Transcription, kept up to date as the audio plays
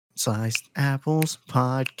Sliced Apples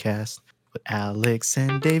podcast with Alex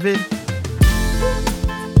and David.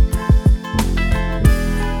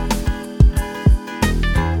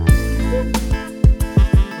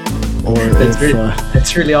 Or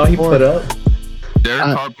that's really all he put up.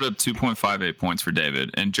 Derek Carr put up 2.58 points for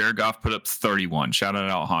David, and Jared Goff put up 31. Shout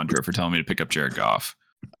out Alejandro for telling me to pick up Jared Goff.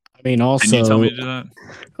 I mean, also, can you tell me to do that?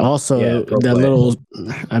 Also, Yeah, that little,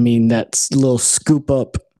 that little scoop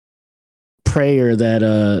up prayer that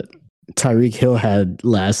Tyreek Hill had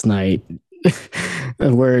last night,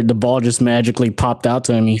 where the ball just magically popped out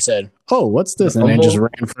to him. He said, "Oh, what's this?" And then just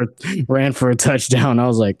ran for a touchdown. I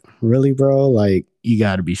was like, "Really, bro? Like, you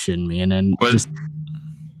got to be shitting me!" And then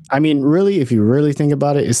really, if you really think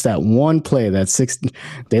about it, it's that one play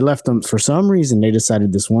they left them for some reason. They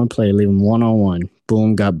decided this one play, leave them 1-on-1.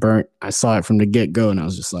 Boom, got burnt. I saw it from the get go, and I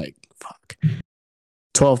was just like, "Fuck!"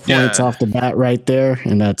 12 points off the bat right there,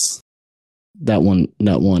 and that won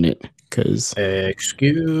it. Because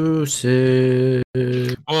excuses.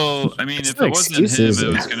 Well, I mean, if it wasn't him,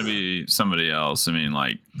 it was going to be somebody else. I mean,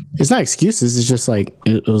 like, it's not excuses. It's just like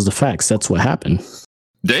it was the facts. That's what happened.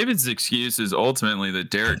 David's excuse is ultimately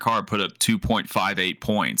that Derek Carr put up 2.58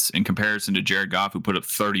 points in comparison to Jared Goff, who put up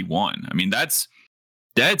 31. I mean, that's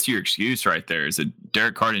your excuse right there, is that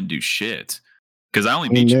Derek Carr didn't do shit. Because I only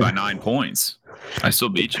beat you by 9 points. I still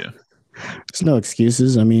beat you. There's no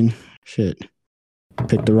excuses. I mean, shit.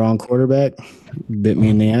 Picked the wrong quarterback, bit me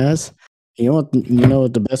in the ass. You know what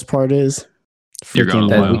the best part is? You're going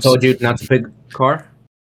to we told you not to pick Carr.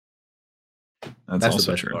 That's also the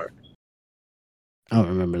best true part. I don't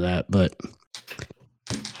remember that, but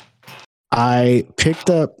I picked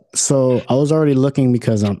up. So I was already looking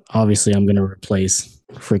because I'm going to replace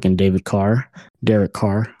freaking Derek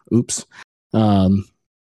Carr. Oops.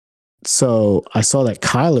 So I saw that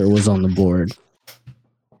Kyler was on the board.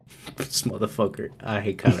 This motherfucker. I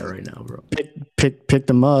hate Kyler right now, bro. Picked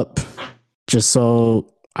him up just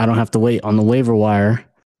so I don't have to wait on the waiver wire.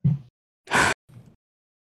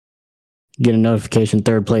 Get a notification,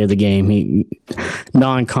 third play of the game. He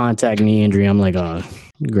non-contact knee injury. I'm like, oh,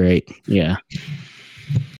 great. Yeah.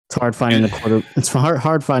 It's hard finding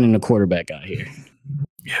hard finding a quarterback out here.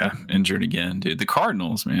 Yeah, injured again, dude. The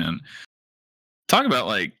Cardinals, man. Talk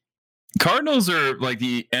about Cardinals are like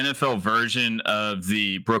the NFL version of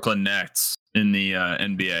the Brooklyn Nets in the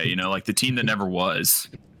NBA, like the team that never was.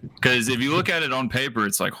 Because if you look at it on paper,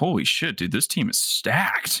 it's like, holy shit, dude, this team is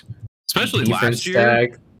stacked. Especially last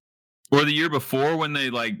year. Or the year before when they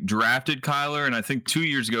drafted Kyler. And I think 2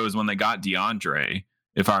 years ago is when they got DeAndre,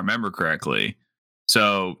 if I remember correctly.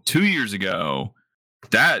 So 2 years ago,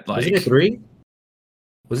 that Was it a 3?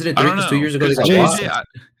 Was it a 3? Because 2 years ago they got lost.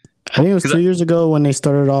 I think it was 2 years ago when they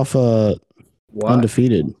started off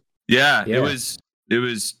undefeated. Yeah, it was 2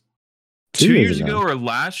 years ago or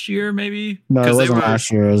last year, maybe? No, it wasn't last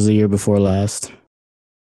year. It was the year before last.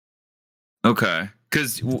 Okay.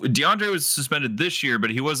 Because DeAndre was suspended this year, but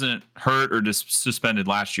he wasn't hurt or just suspended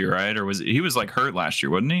last year, right? Or he was hurt last year,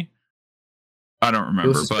 wasn't he? I don't remember. He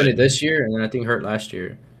was suspended this year, and then I think hurt last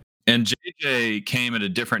year. And JJ came at a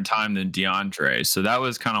different time than DeAndre, so that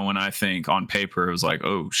was kind of when I think on paper it was like,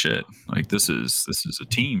 oh shit, this is a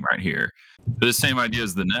team right here. But the same idea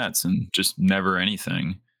as the Nets, and just never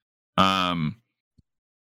anything. But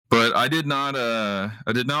I did not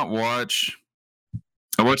watch.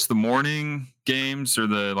 I watched the morning games or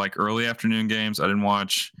the early afternoon games. I didn't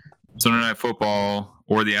watch Sunday Night Football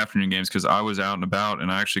or the afternoon games because I was out and about,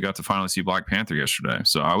 and I actually got to finally see Black Panther yesterday.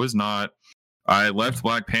 So I left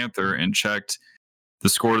Black Panther and checked the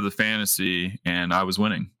score to the fantasy, and I was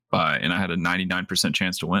winning and I had a 99%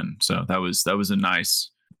 chance to win. So that was a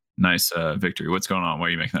nice victory. What's going on? Why are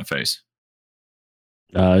you making that face?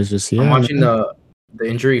 It's just I'm watching the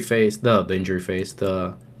injury face,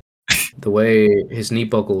 the way his knee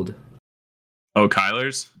buckled. Oh,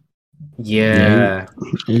 Kyler's? Yeah.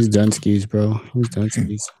 He's done skis, bro. He's done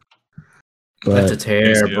skis. That's a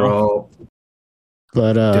tear, bro.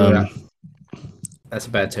 But dude, that's a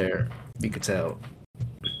bad tear. You could tell.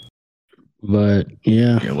 But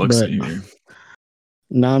yeah.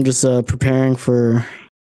 Now I'm just preparing for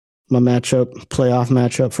my playoff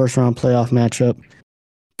matchup, first round playoff matchup.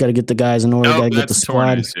 Got to get the guys in order. Got to get the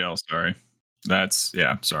squad. ACL, sorry.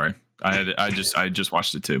 Sorry. I just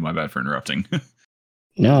watched it too. My bad for interrupting.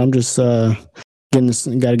 No, I'm just getting this.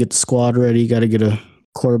 Got to get the squad ready. Got to get a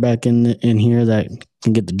quarterback in here that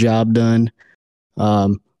can get the job done.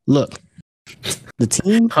 Look, the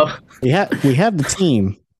team. We have the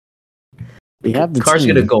team. We have the Carr's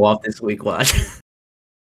team. gonna go off this week. Watch.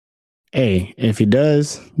 Hey, if he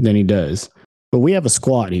does, then he does. But we have a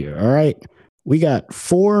squad here. All right, we got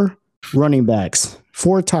 4 running backs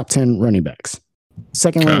 4 top 10 running backs.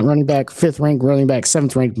 Second ranked running back, 5th ranked running back,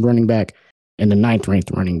 7th ranked running back, and the 9th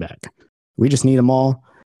ranked running back. We just need them all.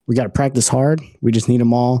 We got to practice hard. We just need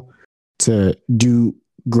them all to do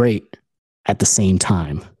great at the same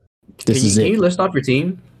time. Can you list off your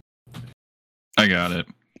team? I got it.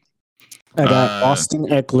 I got Austin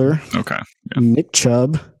Eckler. Okay. Yeah. Nick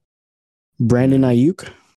Chubb. Brandon Ayuk.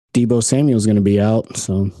 Deebo Samuel's going to be out.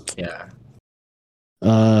 So yeah.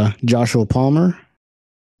 Joshua Palmer.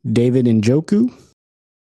 David Njoku.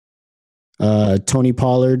 Tony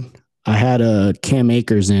Pollard. I had Cam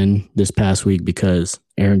Akers in this past week because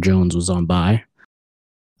Aaron Jones was on bye.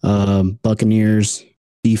 Buccaneers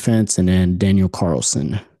defense, and then Daniel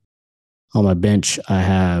Carlson. On my bench, I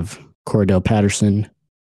have Cordell Patterson,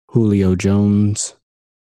 Julio Jones.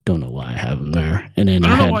 Don't know why I have him there. And then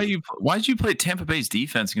I don't know why did you play Tampa Bay's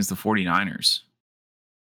defense against the 49ers?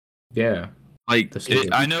 Yeah. Like,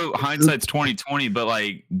 I know hindsight's 20/20, but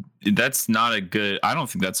like that's not a good. I don't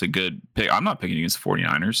think that's a good pick. I'm not picking against the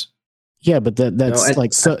 49ers. Yeah, but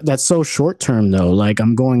that's so short term though. Like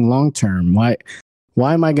I'm going long term. Why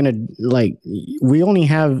am I gonna like? We only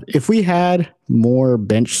have if we had more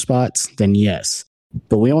bench spots, then yes.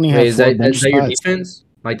 But we only have. Is that your defense?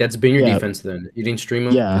 Like that's been your defense then? You didn't stream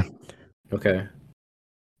them? Yeah. Okay.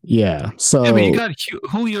 Yeah. So. Yeah, but you got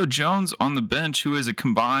Julio Jones on the bench, who is a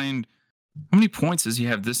combined. How many points does he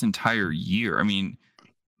have this entire year? I mean,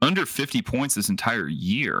 under 50 points this entire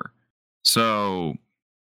year. So,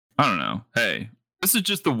 I don't know. Hey, this is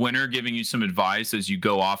just the winner giving you some advice as you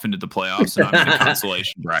go off into the playoffs and I'm in the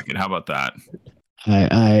consolation bracket. How about that?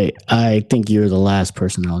 I think you're the last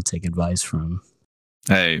person I'll take advice from.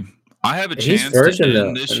 Hey, I have a chance to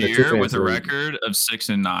end this year with a record of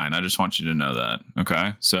 6-9. I just want you to know that.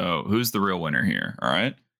 Okay. So who's the real winner here? All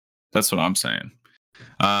right. That's what I'm saying.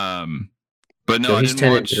 But no, so he's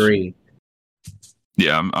 10-3.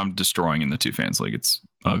 Yeah, I'm destroying in the two fans league. It's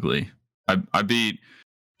ugly. I beat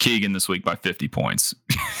Keegan this week by 50 points.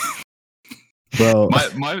 Bro,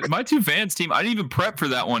 my two fans team, I didn't even prep for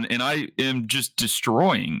that one, and I am just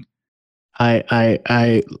destroying.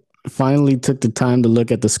 I finally took the time to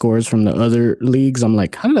look at the scores from the other leagues. I'm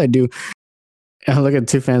like, how did I do? And I look at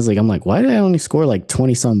two fans league. I'm like, why did I only score like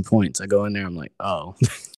 20-some points? I go in there. I'm like, oh.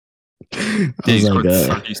 You scored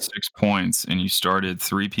 36 points, and you started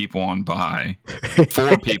 3 people on bye,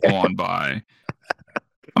 4 people on bye.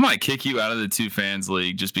 I might kick you out of the two fans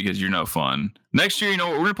league just because you're no fun. Next year, you know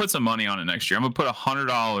what? We're gonna put some money on it next year. I'm gonna put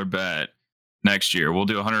 $100 bet next year. We'll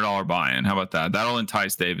do a $100 buy-in. How about that? That'll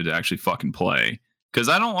entice David to actually fucking play. Because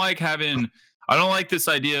I don't like this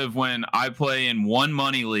idea of when I play in one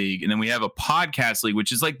money league and then we have a podcast league,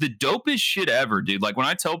 which is like the dopest shit ever, dude. Like when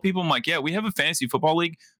I tell people, I'm like, yeah, we have a fantasy football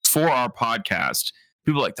league for our podcast.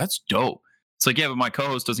 People are like, that's dope. It's like, yeah, but my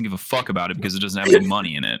co-host doesn't give a fuck about it because it doesn't have any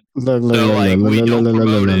money in it. We don't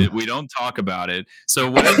promote it. We don't talk about it.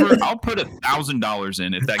 So whatever, I'll put $1,000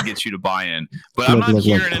 in if that gets you to buy in. But I'm not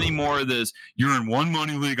hearing any more of this. You're in one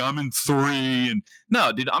money league. I'm in 3. And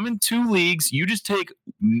no, dude, I'm in 2 leagues. You just take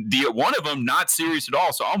the one of them not serious at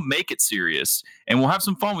all. So I'll make it serious and we'll have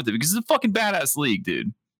some fun with it because it's a fucking badass league,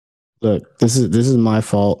 dude. Look, this is my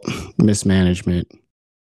fault. Mismanagement.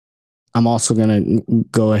 I'm also going to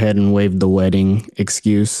go ahead and waive the wedding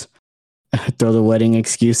excuse. Throw the wedding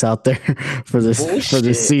excuse out there for this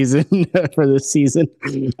season. For this season.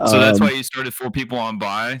 So that's why you started 4 people on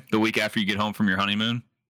bye the week after you get home from your honeymoon?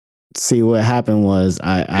 See, what happened was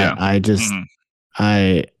I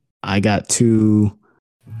got too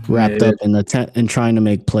wrapped up in trying to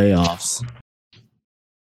make playoffs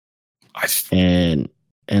and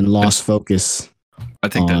lost focus. I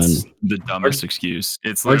think that's the dumbest excuse.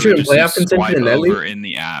 It's aren't you in playoff contention in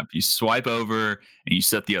the app. You swipe over and you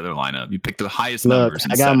set the other lineup. You pick the highest numbers.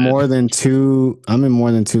 I got more than 2. I'm in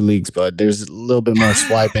more than 2 leagues, but there's a little bit more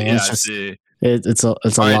swiping. Yeah, it's just it's a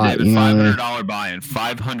lot. David, $500 buy-in,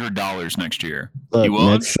 $500 next year. Look, you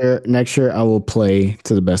will? Next year I will play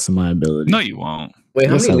to the best of my ability. No, you won't. Wait,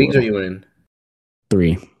 how many leagues are you in?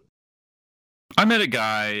 3. I met a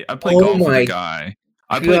guy. I played golf with a guy.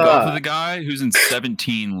 I play golf with a guy who's in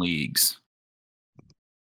 17 leagues.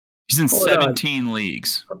 He's in 17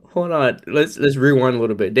 leagues. Hold on. Let's rewind a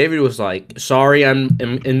little bit. David was like, sorry, I'm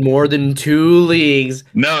in more than 2 leagues.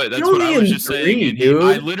 No, that's what I was just saying. Dude.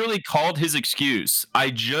 I literally called his excuse. I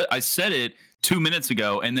said it 2 minutes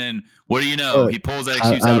ago, and then what do you know? He pulls that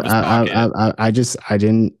excuse out of his pocket.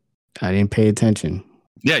 I didn't pay attention.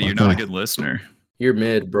 Yeah, you're not a good listener. You're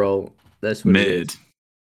mid, bro. That's what it is.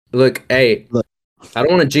 Look, hey. I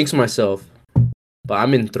don't want to jinx myself, but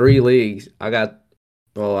I'm in 3 leagues. I'm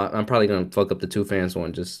probably going to fuck up the 2 fans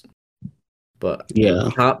one. But Yeah.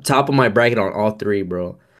 top of my bracket on all three,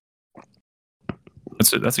 bro.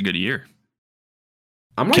 That's a good year.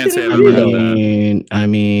 I'm not Can't say I've gonna ever agree, had though. I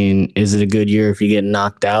mean, is it a good year if you get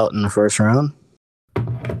knocked out in the first round? I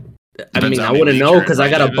mean, how I many wouldn't leagues know you're in, because I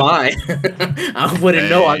right, gotta David? buy. I wouldn't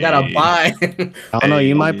know. I gotta Hey. buy. I don't know.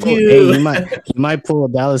 You might pull. you. Hey, you might pull a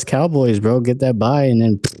Dallas Cowboys, bro. Get that bye and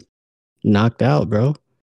then knocked out, bro.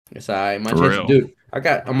 It's all right. My For chance, real. dude. I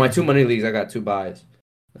got on my 2 money leagues. I got 2 buys.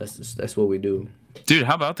 That's what we do. Dude,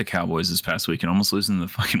 how about the Cowboys this past week and almost losing the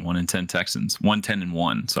fucking 1-10 Texans?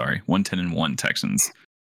 1-10-1, sorry. 1-10-1 Texans.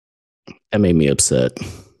 That made me upset.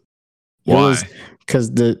 Why?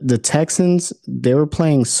 Because the Texans, they were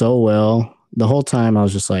playing so well. The whole time I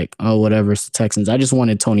was just like, oh, whatever, it's the Texans. I just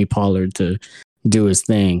wanted Tony Pollard to do his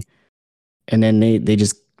thing. And then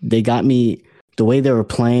they got me, the way they were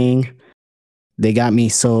playing, they got me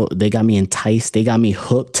enticed. They got me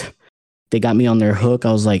hooked. They got me on their hook.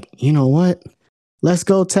 I was like, you know what? Let's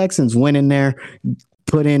go Texans. Went in there,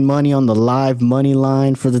 put in money on the live money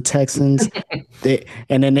line for the Texans.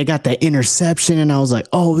 And then they got that interception, and I was like,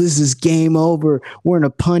 oh, this is game over. We're going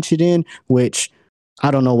to punch it in, which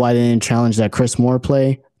I don't know why they didn't challenge that Chris Moore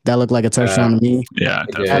play. That looked like a touchdown to me. Yeah,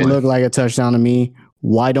 That That definitely. looked like a touchdown to me.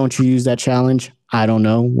 Why don't you use that challenge? I don't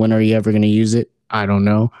know. When are you ever going to use it? I don't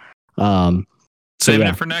know. Saving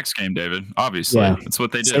yeah. it for next game, David. Obviously. Yeah. That's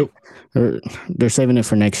what they do. They're saving it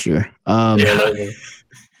for next year. Yeah.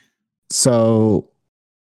 So,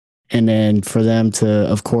 and then for them to,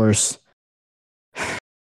 of course,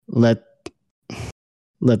 let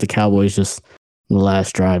the Cowboys just in the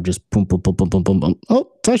last drive just boom, boom, boom, boom, boom, boom, boom.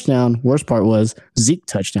 Oh, touchdown. Worst part was Zeke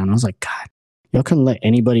touchdown. I was like, God, y'all couldn't let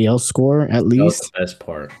anybody else score at That was least. the best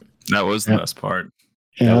part. That was the Yeah. best part.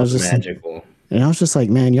 And That I was was just magical. and I was just like,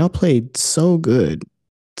 man, y'all played so good.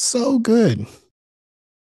 So good.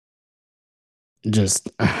 Just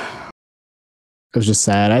it was just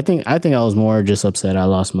sad. I think I was more just upset I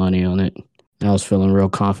lost money on it. I was feeling real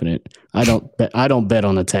confident. I don't bet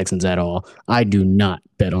on the Texans at all. I do not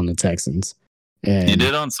bet on the Texans. And You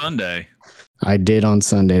did on Sunday. I did on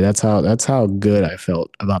Sunday. That's how good I felt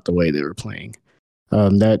about the way they were playing.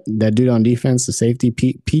 That dude on defense, the safety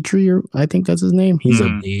Petrie, or I think that's his name. He's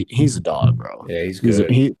a dog, bro. Yeah, he's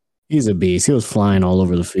good. He's a beast. He was flying all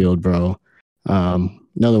over the field, bro.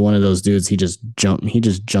 Another one of those dudes. He just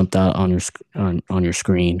jumped out on your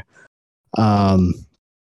screen.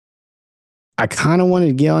 I kind of wanted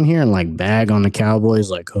to get on here and like bag on the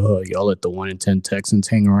Cowboys, like, oh, y'all let the 1-10 Texans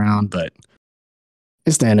hang around, but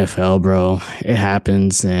it's the NFL, bro. It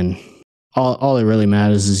happens, and all it really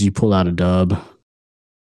matters is you pull out a dub.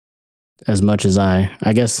 As much as I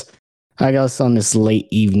guess on this late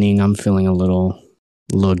evening, I'm feeling a little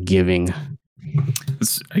giving.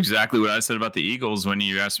 That's exactly what I said about the Eagles when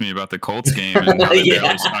you asked me about the Colts game and how they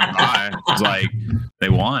barely snuck by. It's like they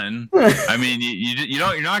won. I mean,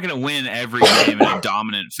 you're not going to win every game in a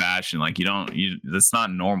dominant fashion. Like that's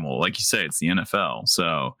not normal. Like you say, it's the NFL.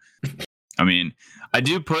 So, I mean, I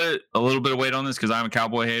do put a little bit of weight on this because I'm a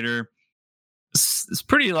Cowboy hater. It's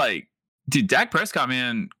pretty like, dude, Dak Prescott,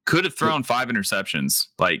 man, could have thrown 5 interceptions.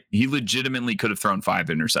 Like he legitimately could have thrown 5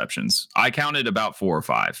 interceptions. I counted about 4 or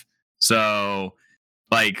 5. So,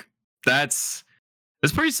 like, that's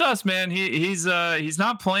pretty sus, man. He's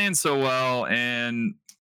not playing so well, and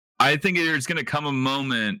I think there's going to come a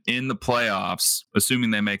moment in the playoffs, assuming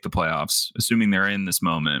they make the playoffs, assuming they're in this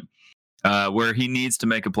moment, where he needs to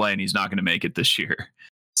make a play, and he's not going to make it this year.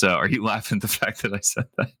 So, are you laughing at the fact that I said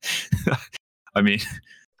that? I mean,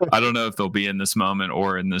 I don't know if they'll be in this moment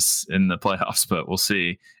or in the playoffs, but we'll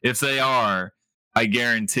see. If they are, I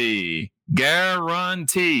guarantee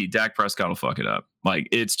Dak Prescott will fuck it up. Like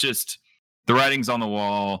it's just the writing's on the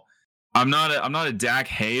wall. I'm not a Dak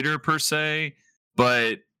hater per se,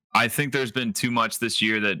 but I think there's been too much this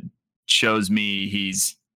year that shows me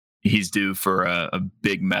he's due for a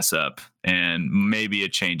big mess up and maybe a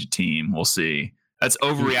change of team. We'll see. That's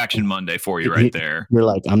overreaction Monday for you right there. You're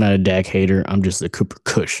like, I'm not a Dak hater. I'm just a Cooper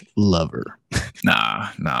Kush lover. Nah.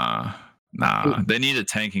 They need a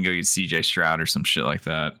tank and go get CJ Stroud or some shit like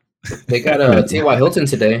that. They got T.Y. Hilton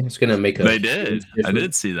today. It's gonna make a. They did. I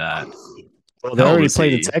did see that. Well, they already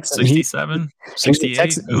played the Texans. 67, 68. He's the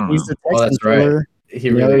Texans. Oh, that's right. Killer,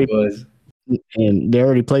 He really was. and they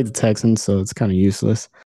already played the Texans, so it's kind of useless.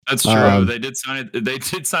 That's true. They did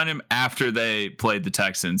sign him after they played the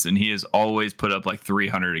Texans, and he has always put up like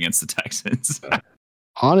 300 against the Texans.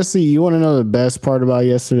 Honestly, you want to know the best part about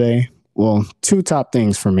yesterday? Well, 2 top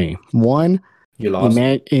things for me. One, You lost.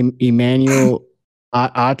 Emmanuel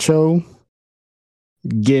Acho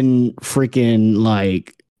getting freaking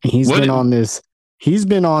like he's been on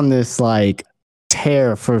this like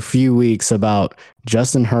hair for a few weeks about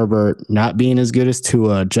Justin Herbert not being as good as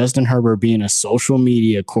Tua, Justin Herbert being a social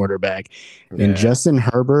media quarterback, and Justin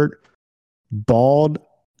Herbert balled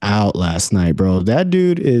out last night, bro. That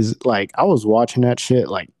dude is like, I was watching that shit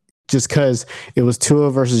like just because it was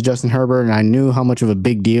Tua versus Justin Herbert, and I knew how much of a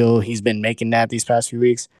big deal he's been making that these past few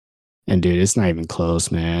weeks. And dude, it's not even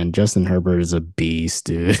close, man. Justin Herbert is a beast,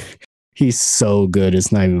 dude. He's so good.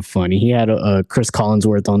 It's not even funny. He had a Chris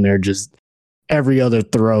Collinsworth on there, just every other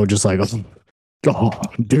throw, just like, oh,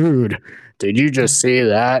 dude, did you just see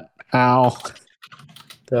that? Ow.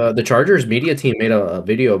 The Chargers media team made a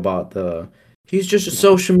video about he's just a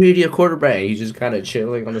social media quarterback. He's just kind of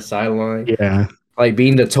chilling on the sideline. Yeah. Like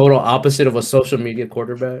being the total opposite of a social media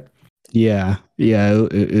quarterback. Yeah. Yeah.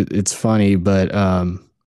 It's funny, but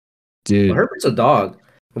dude. Well, Herbert's a dog.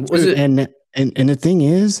 And the thing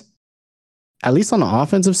is, at least on the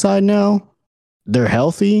offensive side now, they're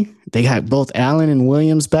healthy. They got both Allen and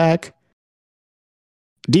Williams back.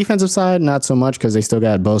 Defensive side, not so much because they still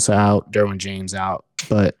got Bosa out, Derwin James out.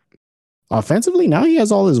 But offensively, now he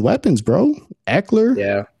has all his weapons, bro. Eckler.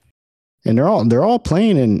 Yeah. And they're all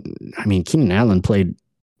playing, and I mean, Keenan Allen played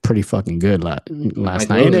pretty fucking good last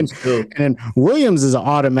night. And then Williams is an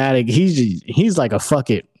automatic. He's like a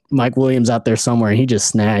fuck it Mike Williams out there somewhere, and he just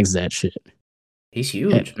snags that shit. He's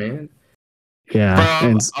huge, man. Yeah.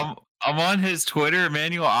 Bro, I'm on his Twitter,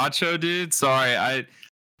 Emmanuel Acho, dude. Sorry,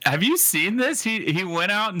 have you seen this? He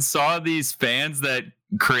went out and saw these fans that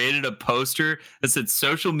created a poster that said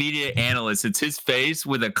social media analyst. It's his face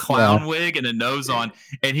with a clown wig and a nose on,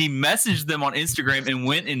 and he messaged them on Instagram and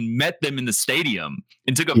went and met them in the stadium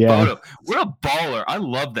and took a photo. What a baller. I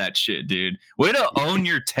love that shit, dude. Way to own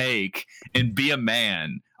your take and be a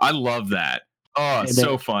man. I love that. Oh, it's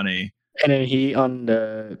so funny. And then he on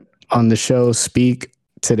the show Speak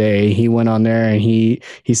today, he went on there and he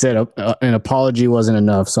said an apology wasn't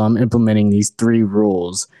enough, so I'm implementing these 3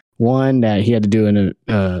 rules. 1, that he had to do an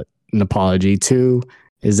apology. 2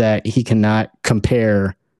 is that he cannot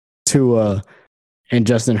compare Tua and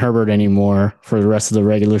Justin Herbert anymore for the rest of the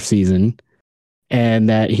regular season, and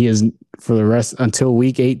that he is for the rest until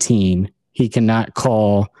week 18 he cannot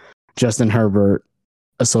call Justin Herbert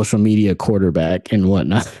a social media quarterback and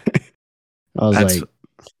whatnot. I was like,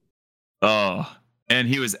 oh, and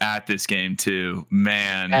he was at this game too,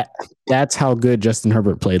 man. That's how good Justin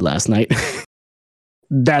Herbert played last night.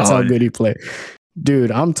 That's how good he played.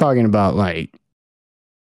 Dude, I'm talking about like,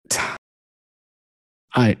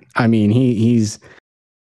 I mean, he's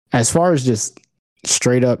as far as just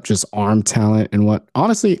straight up just arm talent and what,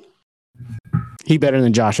 honestly, he better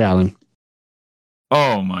than Josh Allen.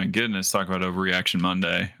 Oh my goodness. Talk about Overreaction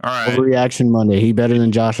Monday. All right. Overreaction Monday. He better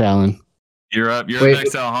than Josh Allen. You're up. You're up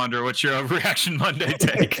next, Alejandro. What's your Overreaction Monday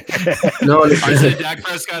take? No, I said Dak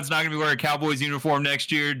Prescott's not going to be wearing a Cowboys uniform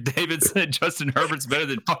next year. David said Justin Herbert's better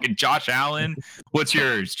than fucking Josh Allen. What's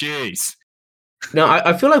yours? Jeez. No,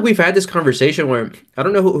 I feel like we've had this conversation where I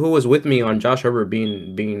don't know who was with me on Josh Herbert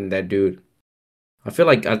being that dude. I feel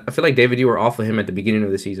like David, you were off of him at the beginning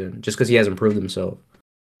of the season just because he hasn't proved himself.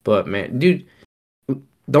 But man, dude,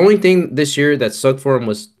 the only thing this year that sucked for him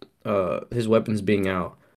was his weapons being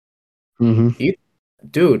out. Mm-hmm.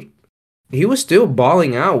 He was still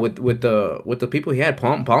balling out with the people he had.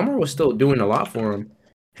 Palmer was still doing a lot for him,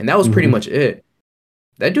 and that was pretty much it.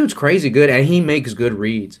 That dude's crazy good, and he makes good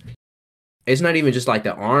reads. It's not even just like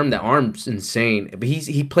the arm. The arm's insane, but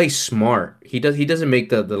he plays smart. He doesn't make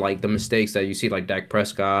the mistakes that you see like Dak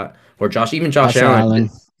Prescott or Josh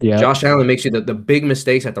Allen. Yeah, Josh Allen makes you the big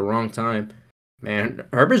mistakes at the wrong time. Man,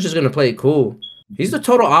 Herbert's just gonna play it cool. He's the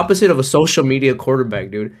total opposite of a social media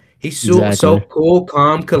quarterback, dude. He's so cool,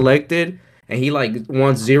 calm, collected, and he like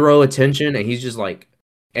wants zero attention, and he's just like,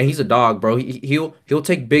 and he's a dog, bro. He'll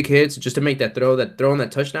take big hits just to make that throw on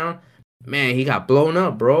that touchdown. Man, he got blown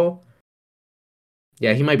up, bro.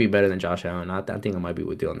 Yeah, he might be better than Josh Allen. I think I might be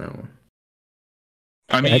with you on that one.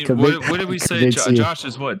 I mean, what did we say? Josh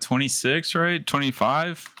is what, 26, right?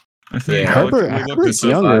 25? I think. Yeah, Herbert's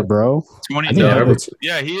younger, bro. 20. No,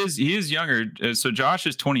 yeah, he is younger. So Josh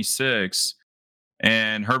is 26,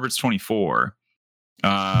 and Herbert's 24.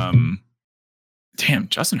 Damn,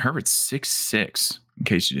 Justin Herbert's 6'6", in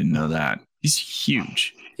case you didn't know that. He's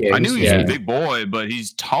huge. Yeah, I knew he was a big boy, but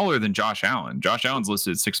he's taller than Josh Allen. Josh Allen's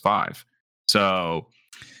listed at 6'5". So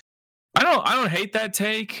I don't hate that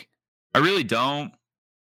take. I really don't.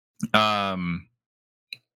 There's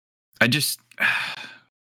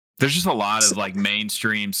just a lot of like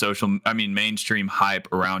mainstream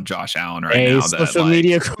hype around Josh Allen right now. He's a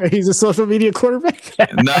social media quarterback.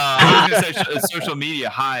 No, I was gonna say social media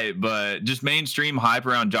hype, but just mainstream hype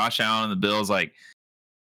around Josh Allen and the Bills. Like,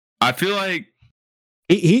 I feel like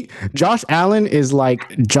Josh Allen is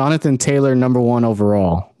like Jonathan Taylor, #1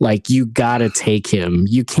 overall. Like you gotta take him.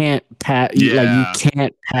 You can't you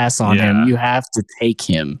can't pass on him. You have to take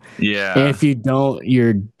him. Yeah. And if you don't,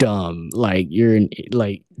 you're dumb. Like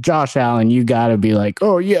like Josh Allen, you gotta be like,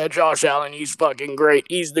 oh yeah, Josh Allen, he's fucking great.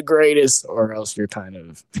 He's the greatest. Or else you're kind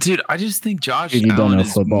of dude. I just think Josh Allen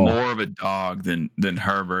is more of a dog than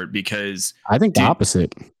Herbert because I think the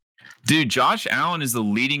opposite. Dude, Josh Allen is the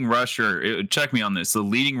leading rusher. Check me on this. The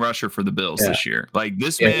leading rusher for the Bills this year. Like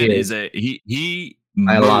this man he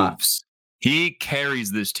moves. He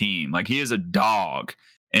carries this team. Like he is a dog.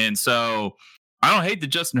 And so I don't hate the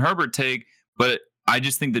Justin Herbert take, but I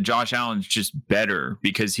just think that Josh Allen's just better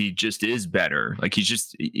because he just is better. Like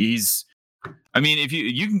he's I mean, if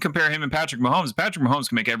you can compare him and Patrick Mahomes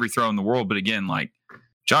can make every throw in the world, but again, like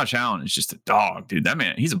Josh Allen is just a dog, dude. That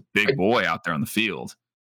man, he's a big boy out there on the field.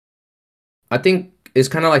 I think it's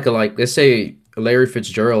kind of like let's say Larry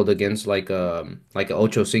Fitzgerald against like an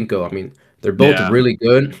Ocho Cinco. I mean, they're both really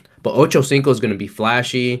good, but Ocho Cinco is going to be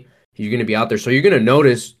flashy. You're going to be out there, so you're going to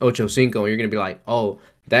notice Ocho Cinco, and you're going to be like, oh,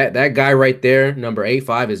 that guy right there, number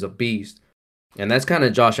 85, is a beast. And that's kind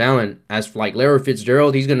of Josh Allen. As like Larry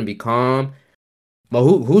Fitzgerald, he's going to be calm, but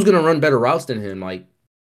who's going to run better routes than him? Like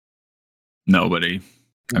nobody.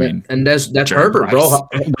 I mean, and that's Herbert, bro.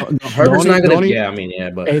 Herbert's not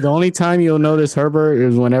gonna. But hey, the only time you'll notice Herbert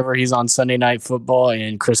is whenever he's on Sunday Night Football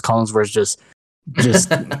and Chris Collinsworth's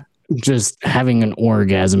just having an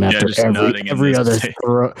orgasm after every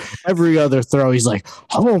other throw. He's like,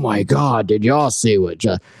 oh my god, did y'all see what?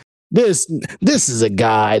 This is a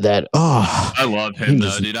guy that I love him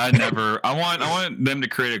though, dude. I want them to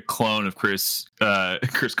create a clone of Chris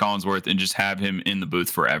Collinsworth and just have him in the booth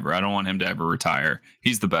forever. I don't want him to ever retire.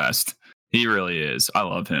 He's the best. He really is. I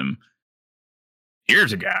love him.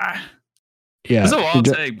 Here's a guy. Yeah, that's a wild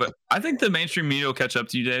take, but I think the mainstream media will catch up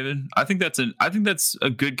to you, David. I think that's a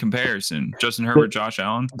good comparison. Justin Herbert, Josh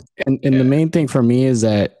Allen, and the main thing for me is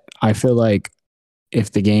that I feel like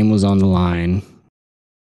if the game was on the line,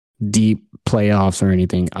 deep playoffs or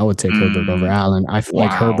anything, I would take Herbert over Allen. I feel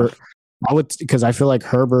like Herbert. Because I feel like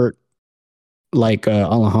Herbert, like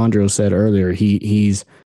Alejandro said earlier, he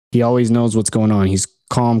always knows what's going on. He's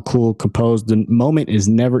calm, cool, composed. The moment is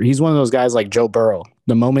never. He's one of those guys like Joe Burrow.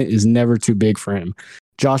 The moment is never too big for him.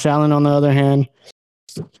 Josh Allen, on the other hand,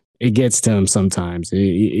 it gets to him sometimes.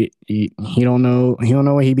 He don't know. He don't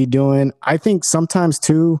know what he be doing. I think sometimes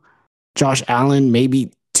too, Josh Allen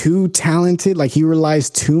maybe too talented. Like he relies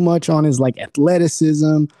too much on his like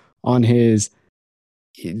athleticism, on his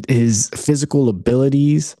physical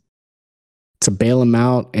abilities to bail him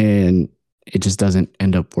out, and it just doesn't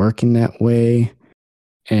end up working that way.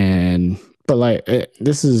 But like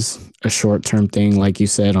this is a short-term thing, like you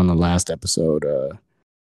said on the last episode.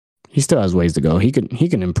 He still has ways to go. He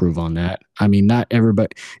can improve on that. I mean, not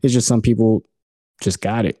everybody. It's just some people just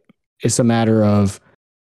got it. It's a matter of,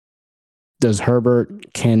 does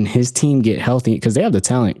Herbert, can his team get healthy? Because they have the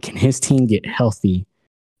talent. Can his team get healthy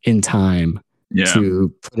in time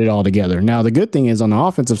to put it all together? Now, the good thing is on the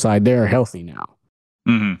offensive side, they're healthy now.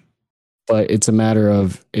 Mm-hmm. But it's a matter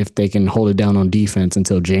of if they can hold it down on defense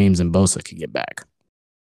until James and Bosa can get back.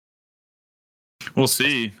 We'll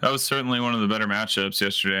see. That was certainly one of the better matchups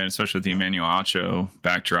yesterday, and especially with the Emmanuel Acho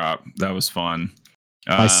backdrop. That was fun.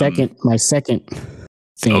 My second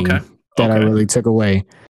thing I really took away.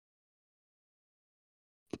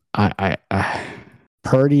 I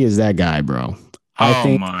Purdy is that guy, bro. I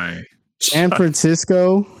think San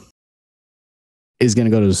Francisco is going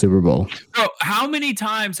to go to the Super Bowl. Bro, how many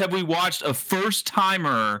times have we watched a first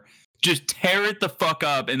timer just tear it the fuck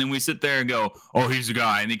up, and then we sit there and go, "Oh, he's a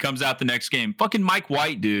guy," and he comes out the next game. Fucking Mike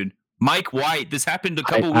White, dude. Mike White. This happened a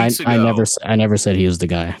couple weeks ago. I never said he was the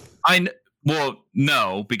guy. Well,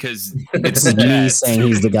 no, because this is me saying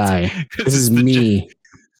he's the guy. This is me.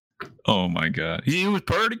 Oh my god, he was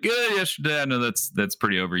pretty good yesterday. I know that's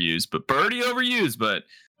pretty overused, but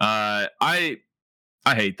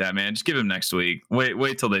I hate that, man. Just give him next week.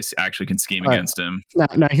 Wait till they actually can scheme against him.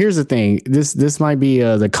 Now here's the thing. This might be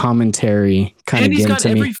the commentary kind of. And he's got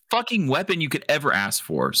every fucking weapon you could ever ask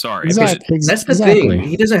for. Sorry, exactly. That's the thing.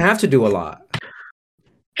 He doesn't have to do a lot.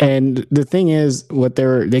 And the thing is, what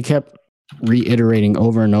they kept reiterating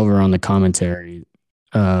over and over on the commentary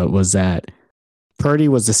was that Purdy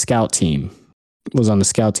was on the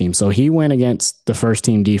scout team. So he went against the first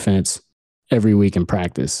team defense every week in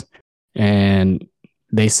practice. And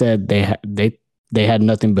they said they had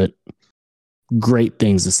nothing but great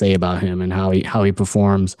things to say about him and how he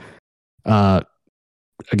performs against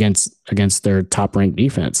their top ranked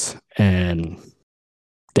defense. And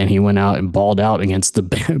then he went out and balled out against the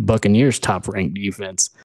Buccaneers' top-ranked defense.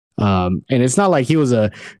 And it's not like he was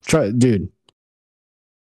dude.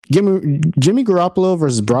 Give me Jimmy Garoppolo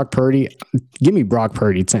versus Brock Purdy. Give me Brock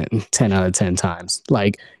Purdy 10 out of 10 times.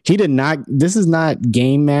 Like, he did not. This is not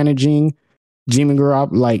game managing Jimmy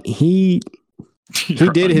Garoppolo. Like, he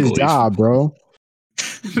did his job, bro.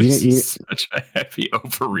 This is such a heavy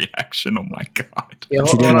overreaction. Oh my god! Yeah,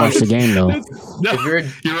 you didn't watch the game though. No,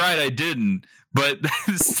 you're right. I didn't. But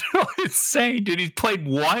that's still insane, dude. He's played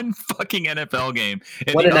one fucking NFL game,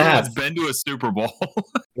 and the other one's been to a Super Bowl.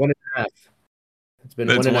 1.5. It's been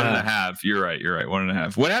That's 1.5. You're right.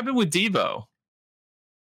 1.5. What happened with Debo?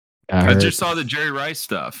 I just saw the Jerry Rice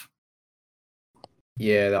stuff.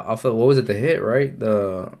 Yeah, what was it? The hit, right?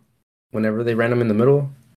 Whenever they ran him in the middle.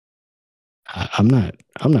 I'm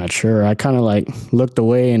not sure. I kind of like looked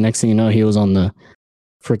away, and next thing you know, he was on the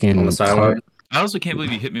freaking on the sideline. I also can't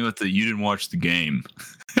believe you hit me with you didn't watch the game.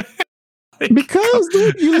 Because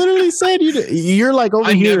dude, you literally said you're like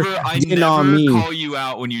over here. I never call you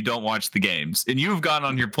out when you don't watch the games, and you've gone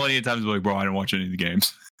on here plenty of times like, bro, I didn't watch any of the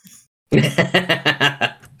games.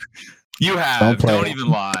 You have. Don't even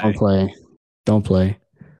lie. Don't play.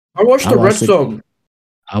 I watched the Red Zone.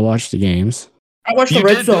 I watched the games. I watched the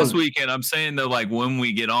Red Zone this weekend. I'm saying though, like when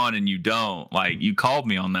we get on and you don't, like you called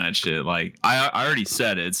me on that shit. Like I already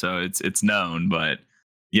said it, so it's known. But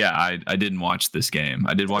yeah, I didn't watch this game.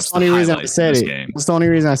 I did watch the highlights of this game. That's the only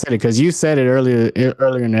reason I said it, because you said it earlier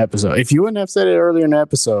in the episode. If you wouldn't have said it earlier in the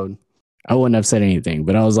episode, I wouldn't have said anything.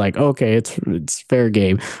 But I was like, okay, it's fair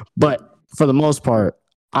game. But for the most part,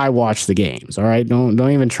 I watch the games. All right, don't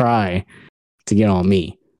even try to get on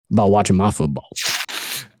me about watching my football.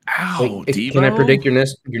 Ow, Debo? Can I predict your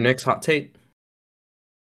next hot take?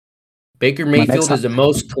 Baker Mayfield is the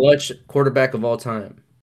most clutch quarterback of all time.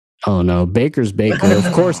 Oh no, Baker's Baker.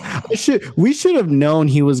 Of course, we should have known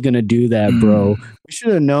he was going to do that, bro. We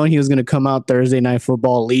should have known he was going to come out Thursday Night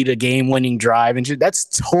Football, lead a game-winning drive, and shit. That's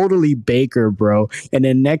totally Baker, bro. And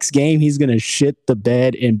then next game, he's going to shit the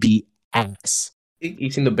bed and be ass.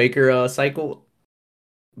 You seen the Baker cycle?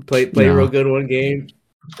 Play real good one game,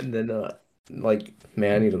 and then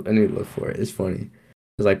man, I need to look for it. It's funny.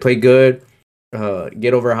 It's like play good,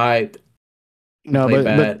 get overhyped. No,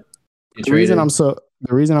 but the reason I'm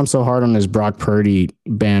so hard on this Brock Purdy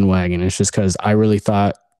bandwagon is just because I really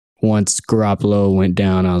thought once Garoppolo went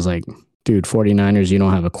down, I was like, dude, 49ers, you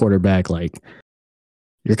don't have a quarterback. Like,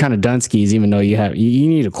 you're kind of Dunskies, even though you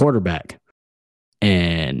need a quarterback.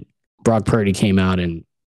 And Brock Purdy came out and,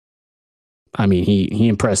 I mean, he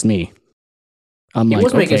impressed me. He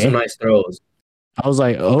was making some nice throws. I was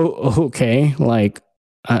like, oh, okay. Like,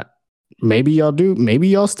 maybe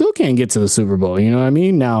y'all still can't get to the Super Bowl. You know what I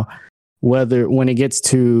mean? Now, when it gets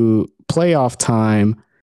to playoff time,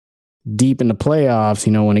 deep in the playoffs,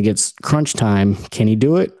 when it gets crunch time, can he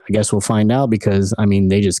do it? I guess we'll find out, because, I mean,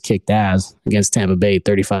 they just kicked ass against Tampa Bay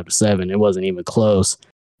 35-7. It wasn't even close.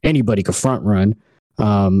 Anybody could front run.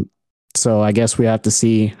 So I guess we have to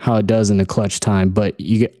see how it does in the clutch time. But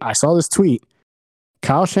I saw this tweet.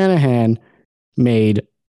 Kyle Shanahan made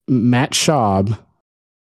Matt Schaub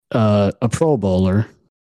a Pro Bowler.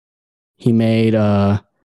 He made RG3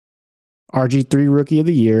 Rookie of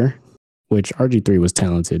the Year, which RG3 was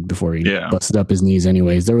talented before he busted up his knees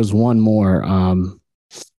anyways. There was one more.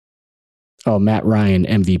 Matt Ryan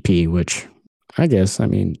MVP, which I guess, I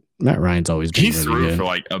mean, Matt Ryan's always been really threw good. for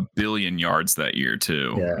like 1 billion yards that year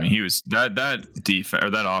too. Yeah. I mean, he was that defense or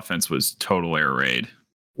that offense was total air raid. There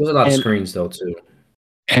was a lot of screens though too.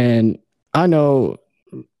 And I know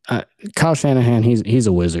Kyle Shanahan, he's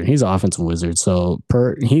a wizard. He's an offensive wizard. So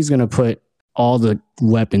he's going to put all the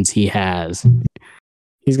weapons he has,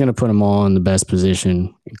 he's going to put them all in the best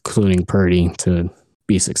position, including Purdy, to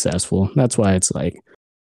be successful. That's why it's like,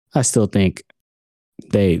 I still think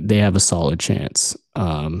they have a solid chance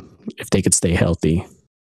if they could stay healthy.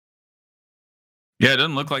 Yeah, it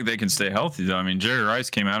doesn't look like they can stay healthy, though. I mean, Jerry Rice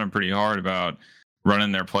came out and pretty hard about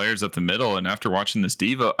running their players up the middle. And after watching this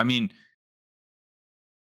Devo, I mean,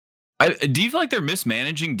 do you feel like they're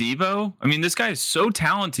mismanaging Devo? I mean, this guy is so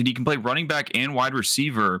talented. He can play running back and wide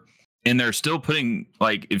receiver, and they're still putting,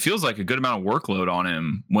 like, it feels like a good amount of workload on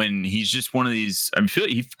him when he's just one of these. I mean,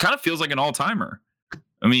 he kind of feels like an all-timer.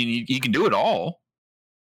 I mean, he can do it all.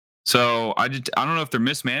 So I don't know if they're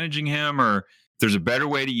mismanaging him or if there's a better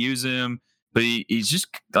way to use him, but he's just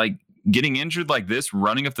like getting injured like this,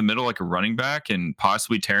 running up the middle like a running back and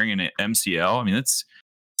possibly tearing an MCL. I mean, it's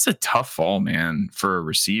a tough fall, man, for a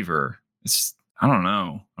receiver. I don't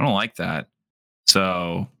know. I don't like that.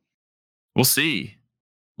 So we'll see.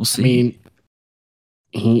 We'll see.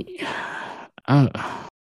 I mean,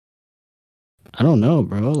 I don't know,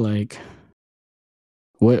 bro. Like,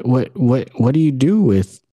 what do you do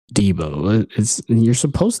with Debo? You're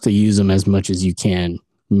supposed to use him as much as you can,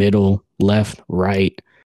 middle, left, right.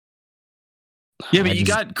 Yeah, but you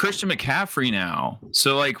got Christian McCaffrey now,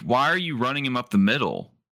 so like, why are you running him up the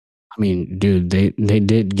middle? I mean, dude, they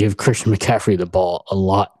did give Christian McCaffrey the ball a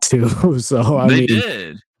lot too. So they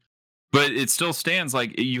did, but it still stands.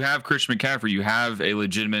 Like, you have Christian McCaffrey, you have a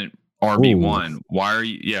legitimate RB1. Why are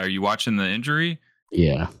you? Yeah, are you watching the injury?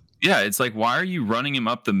 Yeah. Yeah, it's like, why are you running him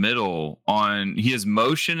up the middle on? He has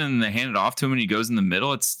motion and they hand it off to him and he goes in the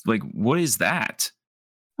middle. It's like, what is that?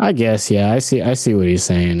 I guess, yeah, I see what he's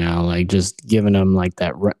saying now. Like, just giving him like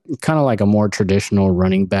that, kind of like a more traditional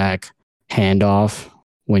running back handoff.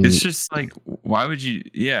 It's just like, why would you?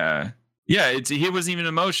 Yeah. He wasn't even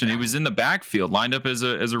in motion. He was in the backfield, lined up as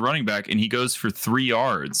a running back, and he goes for 3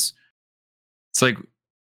 yards. It's like,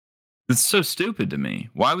 it's so stupid to me.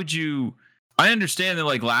 Why would you? I understand that,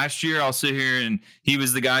 like, last year, I'll sit here and he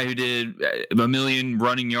was the guy who did 1 million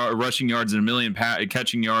rushing yards and 1 million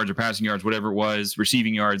catching yards or passing yards, whatever it was,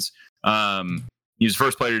 receiving yards. He was the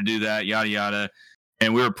first player to do that, yada yada,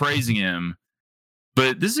 and we were praising him.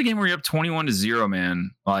 But this is a game where you're up 21-0,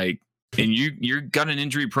 man. Like, and you got an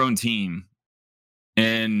injury-prone team,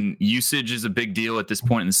 and usage is a big deal at this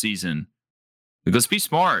point in the season. Like, let's be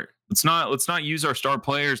smart. Let's not use our star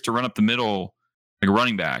players to run up the middle like a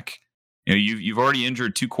running back. You know, you've already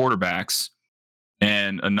injured 2 quarterbacks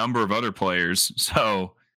and a number of other players.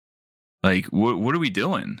 So, like, what are we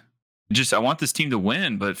doing? I want this team to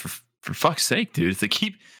win, but for fuck's sake, dude, if they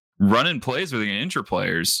keep running plays where they're going to injure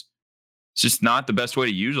players, it's just not the best way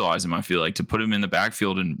to utilize them, I feel like, to put them in the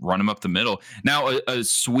backfield and run them up the middle. Now, a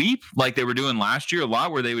sweep like they were doing last year a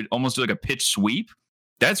lot, where they would almost do like a pitch sweep,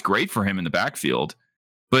 that's great for him in the backfield.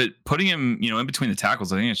 But putting him, in between the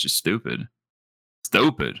tackles, I think it's just stupid.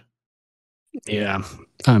 Stupid. Yeah.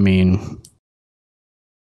 I mean,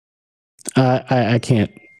 I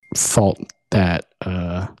can't fault that.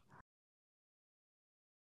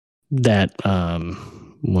 That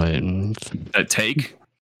take?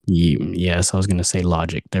 Yes, I was going to say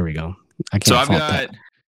logic. There we go. So I've got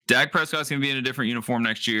Dak Prescott's going to be in a different uniform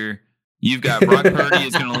next year. You've got Brock Purdy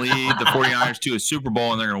is going to lead the 49ers to a Super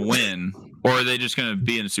Bowl and they're going to win. Or are they just going to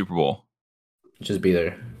be in a Super Bowl? Just be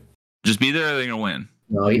there. Just be there, or are they going to win?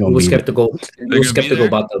 No, he was skeptical. He was skeptical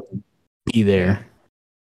about the be there.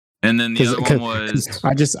 And then the other one was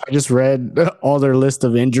I just read all their list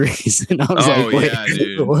of injuries and I was like, wait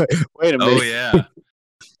a minute. Oh yeah.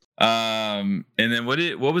 And then what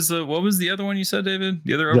was the other one you said, David?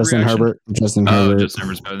 The other Justin Herbert. Justin Herbert's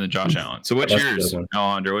better than Josh Allen. So what's yours,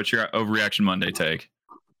 Alejandro? What's your overreaction Monday take?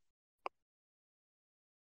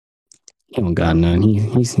 He don't got none.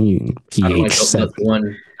 He's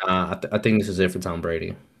one. I think this is it for Tom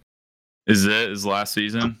Brady. Is it his last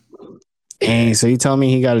season? Dang, so you tell me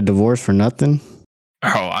he got a divorce for nothing?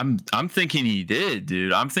 Oh, I'm thinking he did,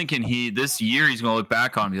 dude. I'm thinking this year he's gonna look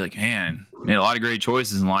back on and be like, man, made a lot of great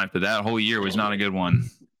choices in life, but that whole year was not a good one.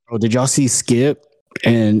 Oh, did y'all see Skip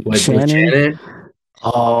and Shannon?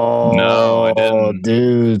 Oh no, I didn't.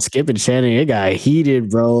 Dude, Skip and Shannon, it got heated,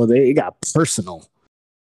 bro. It got personal.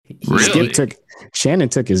 Really? Shannon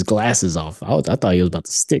took his glasses off. I thought he was about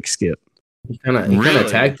to stick Skip. He kind of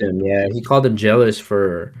attacked him. Yeah, he called him jealous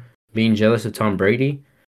for being jealous of Tom Brady.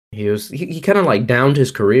 He kind of like downed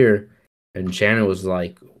his career, and Shannon was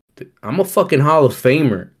like, "I'm a fucking Hall of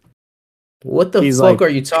Famer. What the fuck are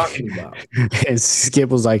you talking about?" And Skip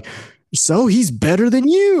was like, "So he's better than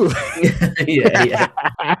you." Yeah.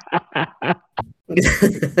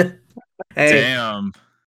 Hey, damn.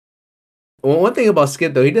 Well, one thing about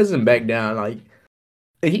Skip though, he doesn't back down. Like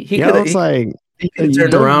he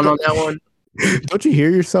turned around on that one. Don't you hear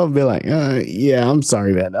yourself be like, "Yeah, I'm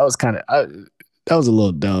sorry, man. That was kind of that was a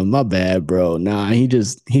little dumb. My bad, bro." Nah,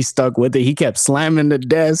 he stuck with it. He kept slamming the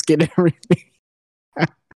desk and everything.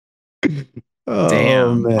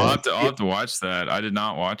 Damn, man. I'll have to watch that. I did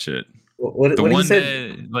not watch it. What one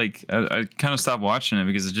day, like, I kind of stopped watching it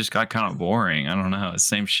because it just got kind of boring. I don't know, it's the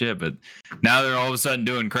same shit, but now they're all of a sudden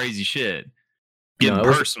doing crazy shit, getting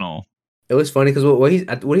personal. It was funny because what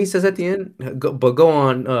he says at the end. Go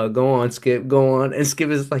on, Skip, go on, and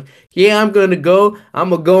Skip is like, "Yeah, I'm gonna go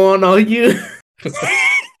on all you."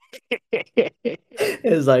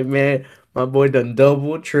 It's like, man, my boy done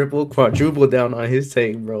double, triple, quadruple down on his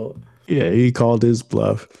take, bro. Yeah, he called his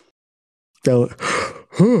bluff. That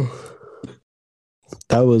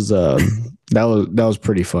was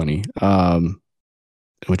pretty funny.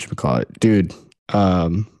 Whatchamacallit, dude.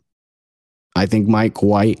 I think Mike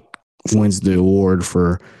White wins the award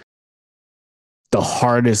for the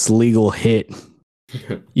hardest legal hit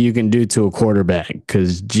you can do to a quarterback.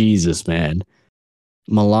 Because Jesus, man,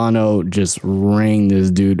 Milano just rang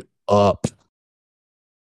this dude up.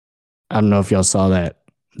 I don't know if y'all saw that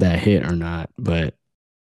hit or not, but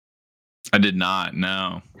I did not.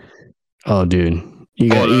 No. Oh, dude, you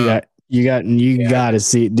got to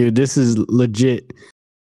see it, dude. This is legit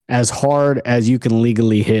as hard as you can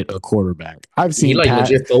legally hit a quarterback. I've seen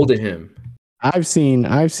legit folded him. I've seen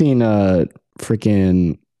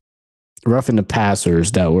freaking roughing the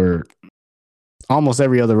passers that were almost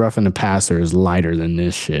every other roughing the passer is lighter than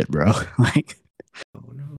this shit, bro. Like,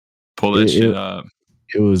 pull that shit up.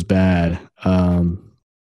 It was bad.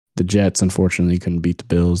 The Jets unfortunately couldn't beat the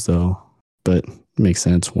Bills though, but it makes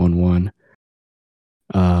sense. 1-1.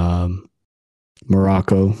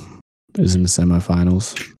 Morocco is in the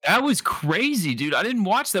semifinals. That was crazy, dude. I didn't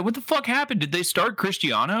watch that. What the fuck happened? Did they start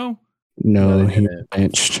Cristiano? No, he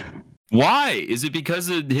benched. Why? Is it because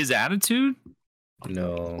of his attitude?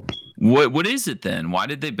 No. What is it then? Why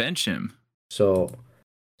did they bench him? So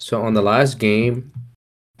on the last game,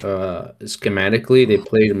 schematically they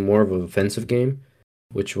played more of an offensive game,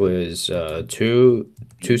 which was two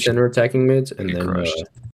center attacking mids, and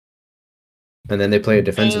then they played a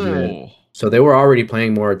defensive mid. So they were already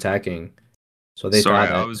playing more attacking. So they Sorry,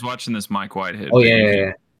 thought I was watching this Mike Whitehead. Oh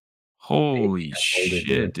yeah. Holy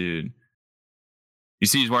shit, dude. You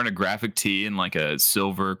see, he's wearing a graphic tee and like a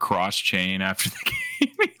silver cross chain after the game.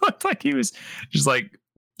 He looked like he was just like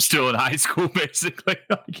still in high school, basically.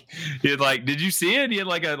 He had did you see it? He had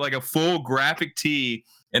like a full graphic tee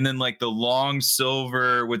and then like the long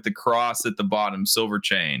silver with the cross at the bottom, silver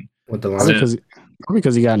chain. With the line.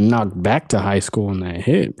 Because he got knocked back to high school in that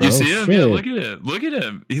hit, bro. You see him? Shit. Yeah, look at him. Look at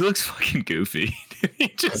him. He looks fucking goofy. He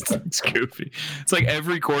just looks goofy. It's like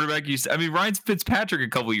every quarterback Ryan Fitzpatrick a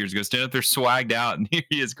couple years ago standing up there swagged out, and here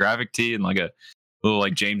he is, graphic tee and like a little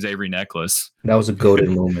like James Avery necklace. That was a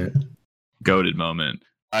goated moment. Goated moment.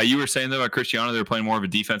 You were saying though about Cristiano, they were playing more of a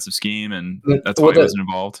defensive scheme, and that's why he wasn't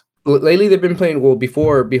involved. Lately, they've been playing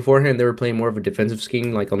beforehand. They were playing more of a defensive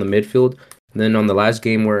scheme, like on the midfield. And then on the last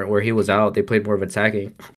game where he was out, they played more of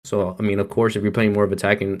attacking. So, I mean, of course, if you're playing more of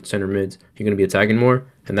attacking center mids, you're going to be attacking more.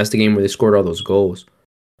 And that's the game where they scored all those goals.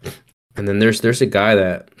 And then there's a guy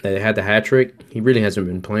that had the hat trick. He really hasn't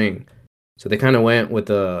been playing. So they kind of went with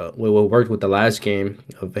what worked with the last game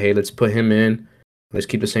of, hey, let's put him in. Let's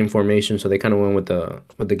keep the same formation. So they kind of went with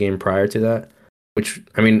the game prior to that. Which,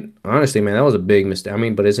 I mean, honestly, man, that was a big mistake. I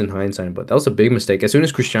mean, but it's in hindsight. But that was a big mistake. As soon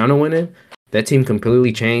as Cristiano went in, that team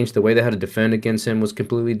completely changed. The way they had to defend against him was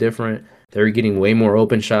completely different. They were getting way more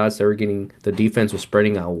open shots. The defense was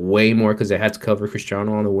spreading out way more because they had to cover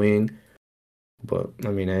Cristiano on the wing. But, I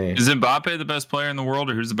mean, hey. Is Mbappe the best player in the world,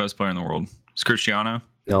 or who's the best player in the world? Is Cristiano?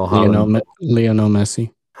 No, Haaland. Lionel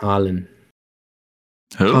Messi. Haaland.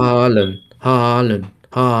 Who? Haaland.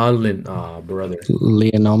 Ah, brother.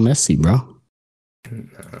 Lionel Messi, bro.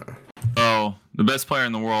 Oh, the best player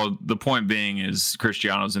in the world. The point being is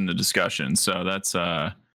Cristiano's in the discussion. So that's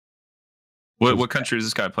what country does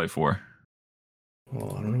this guy play for?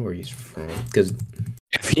 Well, I don't know where he's from. Because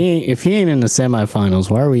if he ain't in the semifinals,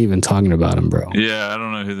 why are we even talking about him, bro? Yeah, I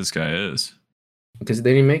don't know who this guy is. Because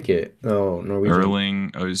they didn't make it. Oh, Norwegian.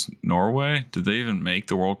 Erling. Oh, he's Norway. Did they even make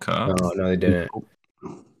the World Cup? No, they didn't.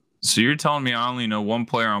 So you're telling me I only know one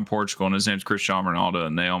player on Portugal, and his name's Cristiano Ronaldo,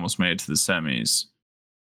 and they almost made it to the semis.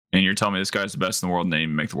 And you're telling me this guy's the best in the world and they didn't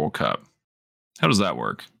even make the World Cup. How does that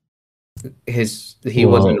work? He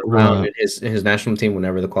wasn't around in his national team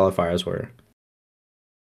whenever the qualifiers were.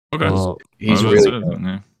 Okay. Well, he's really good.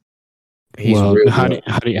 Yeah. He's really how good.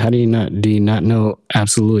 do you not know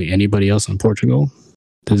absolutely anybody else in Portugal?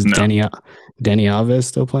 Does Dani Alves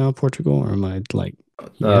still play on Portugal, or am I like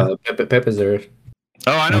Pepe's there?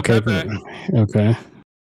 Oh, I know Pepe.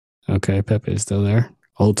 Okay, Pepe is still there.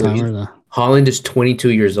 Old timer. Haaland is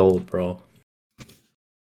 22 years old, bro.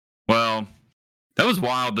 Well, that was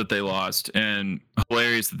wild that they lost, and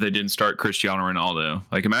hilarious that they didn't start Cristiano Ronaldo.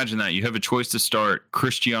 Like, imagine that. You have a choice to start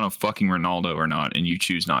Cristiano fucking Ronaldo or not, and you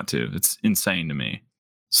choose not to. It's insane to me.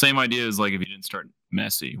 Same idea as, like, if you didn't start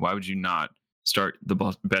Messi, why would you not start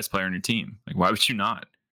the best player on your team? Like, why would you not?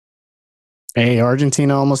 Hey,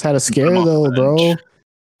 Argentina almost had a scare, though, bro.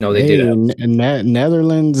 No, they didn't.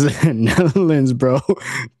 Netherlands, bro.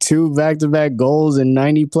 2 back-to-back goals in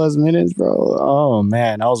 90-plus minutes, bro. Oh,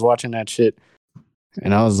 man. I was watching that shit,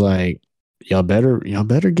 and I was like, y'all better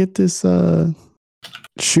get this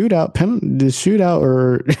shootout,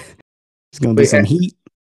 or it's going to be some heat.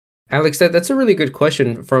 Alex, that's a really good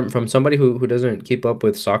question from somebody who doesn't keep up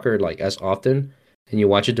with soccer like as often, and you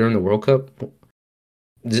watch it during the World Cup.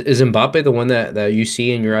 Is Mbappe the one that you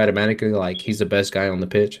see and you're automatically like he's the best guy on the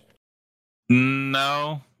pitch?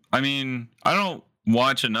 No, I mean, I don't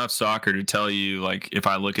watch enough soccer to tell you, like, if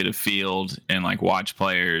I look at a field and like watch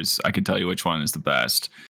players, I can tell you which one is the best.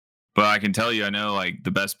 But I can tell you, I know like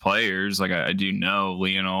the best players. Like I do know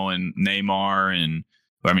Lionel and Neymar, and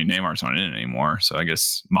I mean Neymar's not in it anymore, so I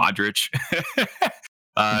guess Modric,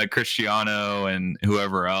 Cristiano, and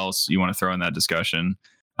whoever else you want to throw in that discussion.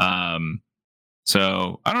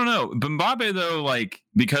 So I don't know. Mbappe though, like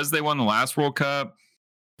because they won the last World Cup,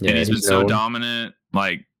 and he's been so dominant,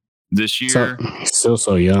 like this year. Still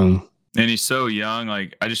so young, and he's so young.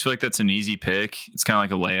 Like I just feel like that's an easy pick. It's kind of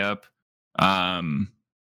like a layup.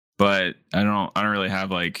 But I don't really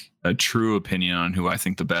have like a true opinion on who I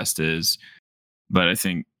think the best is. But I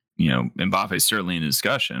think, Mbappe is certainly in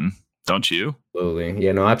discussion. Don't you? Absolutely.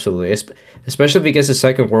 Yeah, no, absolutely. Especially if he gets a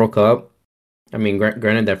second World Cup. I mean,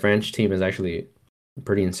 granted, that French team is actually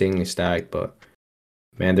pretty insanely stacked, but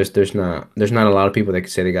man, there's not a lot of people that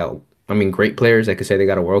could say they got. I mean, great players that could say they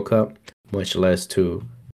got a World Cup, much less to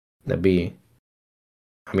that be.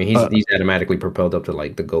 I mean, he's automatically propelled up to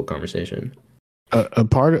like the GOAT conversation. A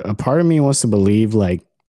part of me wants to believe like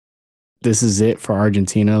this is it for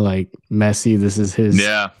Argentina. Like Messi, this is his.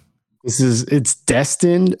 Yeah. It's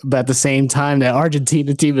destined, but at the same time, that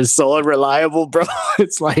Argentina team is so unreliable, bro.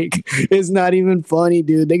 It's like, it's not even funny,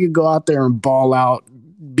 dude. They could go out there and ball out,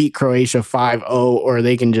 beat Croatia 5-0, or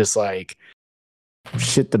they can just like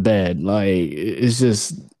shit the bed. Like, it's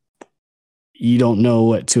just, you don't know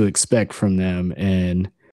what to expect from them. And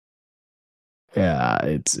yeah,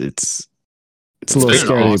 it's a little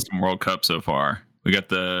scary. An awesome World Cup so far. We got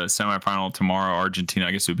the semifinal tomorrow. Argentina,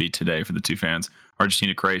 I guess it would be today for the two fans.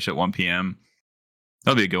 Argentina, Croatia at 1 p.m.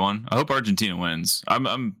 That'll be a good one. I hope Argentina wins. I'm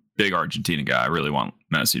a big Argentina guy. I really want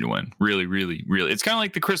Messi to win. Really, really, really. It's kind of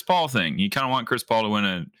like the Chris Paul thing. You kind of want Chris Paul to win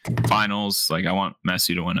a finals. Like I want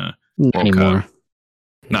Messi to win a World Cup.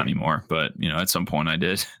 Not anymore, but at some point I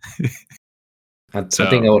did. I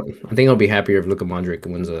think I'll be happier if Luka Modric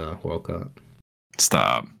wins a World Cup.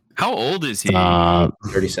 Stop. How old is he?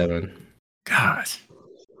 37. God.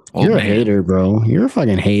 You're a hater, bro. You're a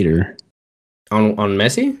fucking hater. On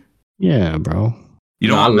Messi? Yeah, bro. You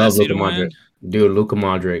don't want Messi to win? Dude, Luka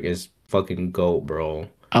Modric is fucking GOAT, bro.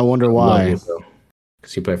 I wonder why.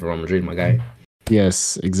 Because he played for Real Madrid, my guy.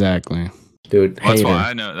 Yes, exactly. Dude, that's why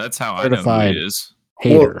I know. That's how certified I know who he is.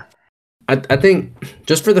 Hater. Well, I think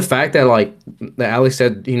just for the fact that that Alex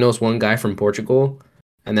said he knows one guy from Portugal,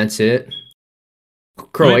 and that's it.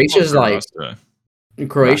 Croatia's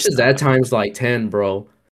at times like 10, bro.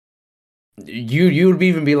 You would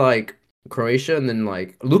even be like Croatia, and then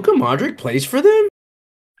like Luka Modric plays for them.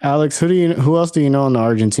 Alex, who else do you know on the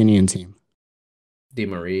Argentinian team? Di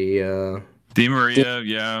Maria,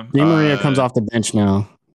 yeah. Di Maria comes off the bench now,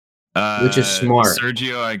 which is smart.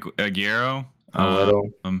 Sergio Aguero.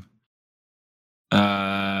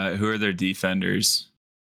 Who are their defenders?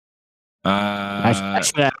 I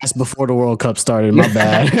should have asked before the World Cup started. My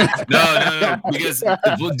bad. No. Because,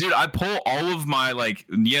 dude, I pull all of my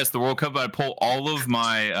the World Cup. I pull all of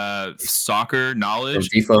my soccer knowledge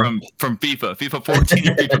from FIFA 14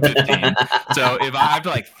 or FIFA 15. So if I have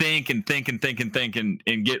to think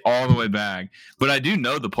and get all the way back, but I do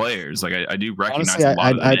know the players. Like I do recognize a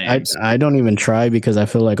lot of the names. I don't even try because I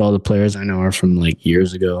feel like all the players I know are from like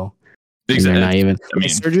years ago. Exactly. They're not even.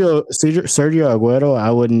 Sergio Aguero,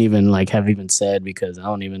 I wouldn't even have even said because I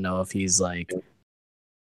don't even know if he's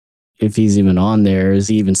even on there. Is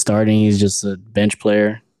he even starting? He's just a bench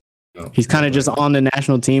player. He's kind of just on the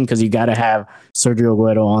national team because you got to have Sergio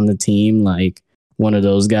Aguero on the team, like one of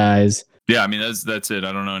those guys. Yeah, I mean that's it.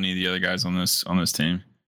 I don't know any of the other guys on this team.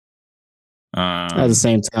 At the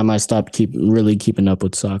same time, I stopped really keeping up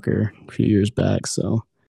with soccer a few years back. So.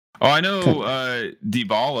 Oh, I know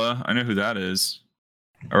Dybala. I know who that is.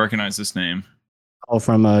 I recognize this name. Oh,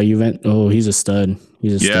 from Juventus. Oh, he's a stud.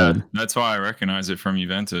 Stud. That's why I recognize it from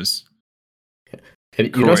Juventus. You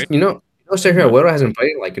know, Sergio Aguero hasn't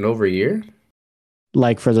played in over a year.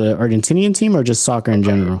 Like for the Argentinian team or just soccer in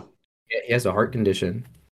general? Yeah, he has a heart condition.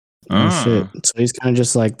 Oh shit! So he's kind of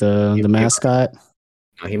just like the mascot.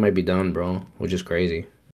 He might be done, bro, which is crazy.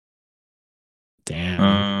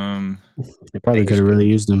 Damn. They probably could have really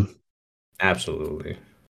used him. Absolutely.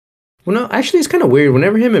 Well, no, actually, it's kind of weird.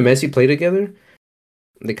 Whenever him and Messi play together,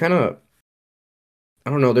 they kind of,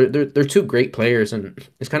 I don't know. They're two great players, and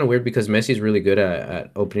it's kind of weird because Messi's really good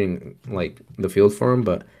at opening the field for him.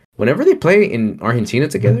 But whenever they play in Argentina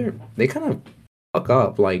together, they kind of fuck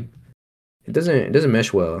up. It doesn't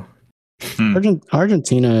mesh well.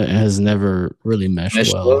 Argentina has never really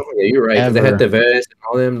meshed well. Yeah, you're right. They had the vest and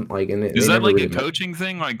all them. Is that a coaching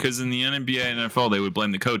thing? Because in the NBA and NFL, they would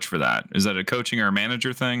blame the coach for that. Is that a coaching or a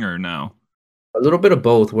manager thing or no? A little bit of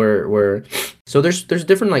both. So there's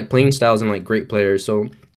different like playing styles and like great players. So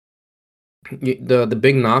the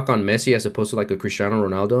big knock on Messi as opposed to like a Cristiano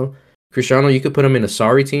Ronaldo. Cristiano, you could put him in a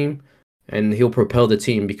sorry team, and he'll propel the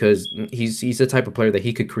team because he's the type of player that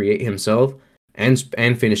he could create himself and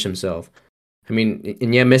finish himself. I mean,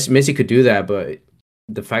 and yeah, Messi could do that, but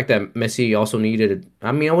the fact that Messi also needed,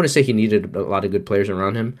 I mean, I wouldn't say he needed a lot of good players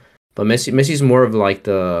around him, but Messi's more of like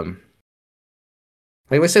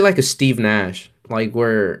let's say like a Steve Nash, like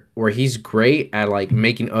where he's great at like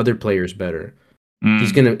making other players better.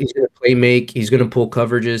 He's gonna play make, he's gonna pull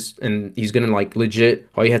coverages, and he's gonna like legit.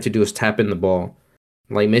 All you have to do is tap in the ball.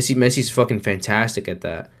 Like Messi's fucking fantastic at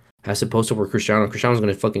that, as opposed to where Cristiano's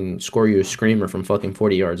gonna fucking score you a screamer from fucking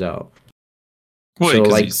 40 yards out. Well, So,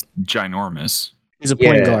 because like- he's ginormous. He's a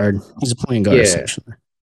point Yeah. guard. He's a point guard Yeah. essentially.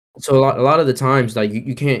 So a lot of the times, like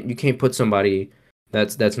you can't put somebody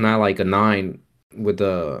that's not like a 9 with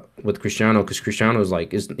Cristiano, because Cristiano's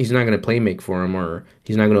like he's not gonna play make for him, or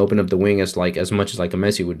he's not gonna open up the wing as much as like a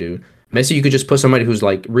Messi would do. Messi, you could just put somebody who's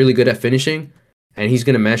like really good at finishing, and he's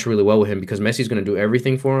gonna mesh really well with him because Messi's gonna do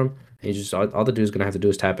everything for him, and he just all the dude's gonna have to do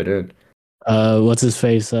is tap it in. What's his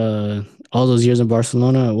face? All those years in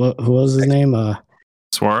Barcelona. Who was his name?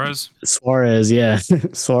 Suarez. Suarez. Yeah,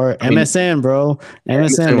 Suarez. I mean, MSN, bro.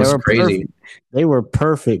 MSN. was They were crazy. perfect. They were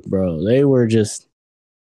perfect, bro. They were just.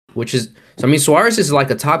 Which is, so I mean, Suarez is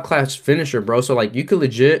like a top class finisher, bro. So like you could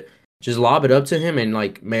legit just lob it up to him, and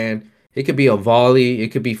like, man, it could be a volley, it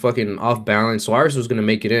could be fucking off balance. Suarez was gonna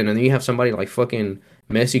make it in, and then you have somebody like fucking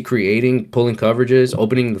Messi creating, pulling coverages,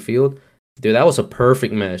 opening the field. Dude, that was a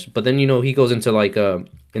perfect mesh. But then he goes into like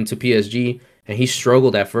into PSG, and he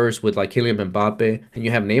struggled at first with like Kylian Mbappe, and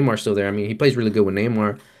you have Neymar still there. I mean, he plays really good with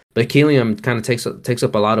Neymar, but Kylian kind of takes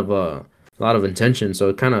up a lot of intention, so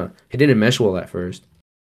it didn't mesh well at first.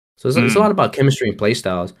 So it's a lot about chemistry and play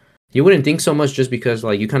styles. You wouldn't think so much just because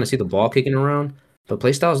like you kind of see the ball kicking around, but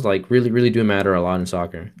play styles like really, really do matter a lot in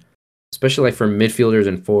soccer, especially like for midfielders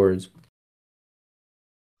and forwards.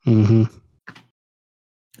 Mm-hmm.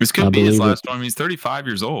 This I could be his believe it. last one. I mean, he's 35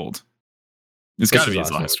 years old. It's This got to is be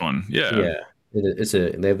his last last one. Yeah. Yeah,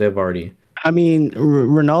 they've already. I mean,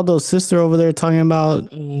 Ronaldo's sister over there talking about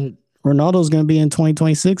Ronaldo's going to be in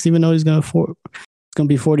 2026, even though he's going to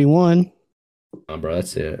be 41. Oh, bro,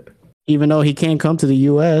 that's it. Even though he can't come to the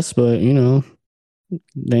U.S., but they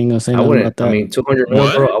ain't gonna say I nothing wouldn't. about that. I mean, 200 What?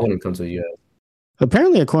 mil, bro. I wouldn't come to the US.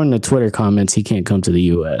 Apparently, according to Twitter comments, he can't come to the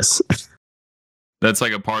U.S. That's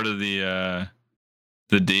like a part of the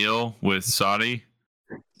deal with Saudi.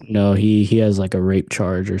 No, he has like a rape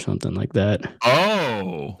charge or something like that.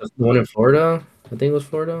 Oh, That's the one in Florida. I think it was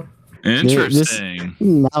Florida. interesting.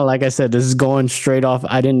 Now, like I said, this is going straight off.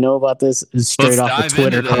 I didn't know about this. It's straight Let's off the dive into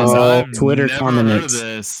Twitter. this. I've Twitter never heard of comments.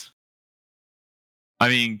 this. I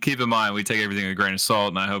mean, keep in mind we take everything with a grain of salt,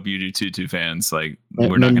 and I hope you do too, fans. Like,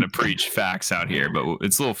 we're not going to preach facts out here, but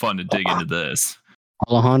it's a little fun to dig into this.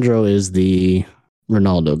 Alejandro is the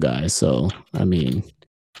Ronaldo guy, so I mean,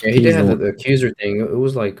 Yeah, he did He's have the- the accuser thing. It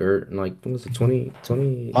was like what was it 20?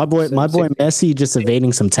 my boy Messi just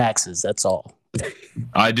evading some taxes. That's all.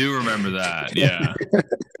 I do remember that. Yeah.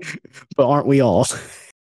 But aren't we all?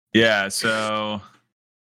 Yeah. So,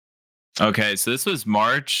 okay. So this was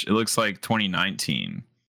March. It looks like 2019.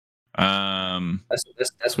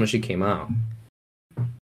 That's when she came out.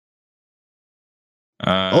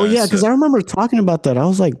 Oh yeah, because I remember talking about that. I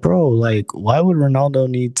was like, bro, like, why would Ronaldo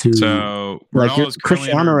need to? So like, you're Ronaldo's currently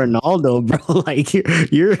Cristiano under, Ronaldo, bro. Like,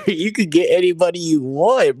 you could get anybody you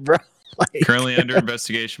want, bro. Like, currently under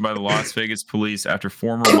investigation by the Las Vegas police after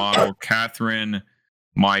former model Catherine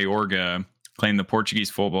Mayorga claimed the Portuguese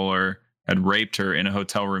footballer had raped her in a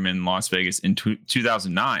hotel room in Las Vegas in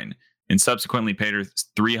 2009 and subsequently paid her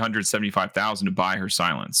 $375,000 to buy her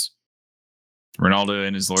silence. Ronaldo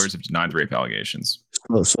and his lawyers have denied the rape allegations.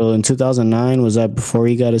 so in 2009, was that before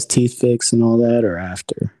he got his teeth fixed and all that, or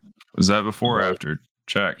after? Was that before or after?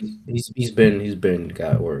 Check. He's been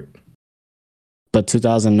got work. But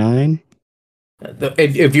 2009.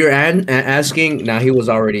 If you're asking, now he was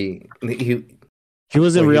already he. He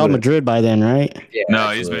was in Well, he Real would've- Madrid by then, right? Yeah, No,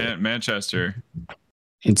 he's absolutely. Manchester.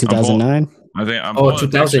 In 2009. I think I'm Oh, pulling up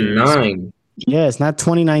pictures. 2009. Yeah, it's not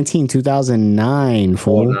 2019, 2009. Oh,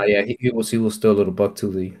 Fool. no, yeah, he was still a little buck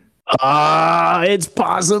toothly. It's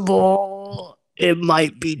possible. It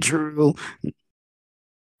might be true.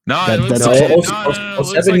 No, That- it looks that's like, okay. no. It looks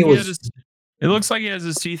 07 like he he was- had his, it looks like he has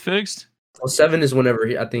his teeth fixed. 07 is whenever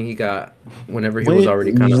he was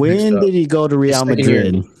already kind of. When did he go to Real second year.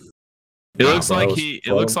 Madrid? It Nah, looks bro, like it was it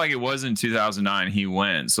 12. looks like it was in 2009 he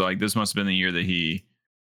went. So like this must have been the year that he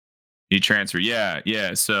transferred.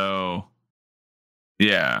 Yeah. So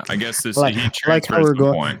Yeah, I guess this Like- he like transferred how at we're some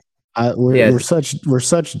going- point. We're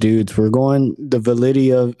such dudes. We're going the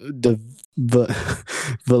validity of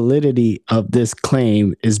validity of this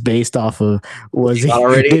claim is based off of was he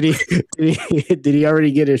Already? did he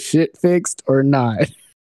already get his shit fixed or not?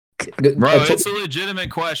 Bro, it's a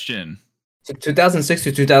legitimate question. 2006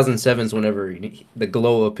 to 2007 is whenever the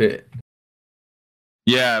glow up hit.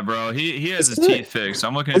 Yeah, bro, he has his It's teeth fixed.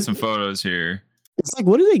 I'm looking at some photos here. It's like,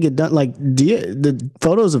 what do they get done? Like, the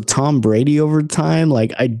photos of Tom Brady over time?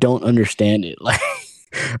 Like, I don't understand it. Like,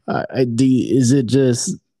 is it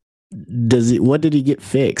just what did he get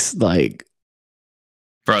fixed? Like,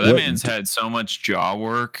 Bro, that what- man's had so much jaw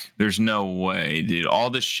work. There's no way, dude. All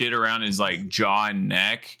the shit around his like jaw and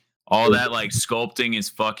neck, all that like sculpting his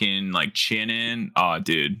fucking like chin in. Oh,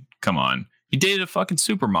 dude, come on. He dated a fucking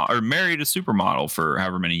supermodel or married a supermodel for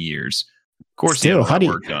however many years. Of course, Still, he had all how that do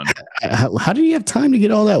you- work done. how did he have time to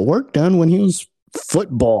get all that work done when he was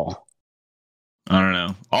football? I don't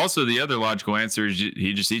know. Also, the other logical answer is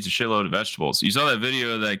he just eats a shitload of vegetables. You saw that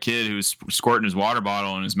video of that kid who was squirting his water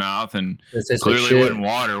bottle in his mouth and clearly wasn't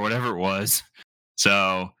water, whatever it was.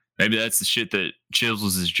 So maybe that's the shit that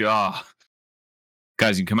chisels his jaw.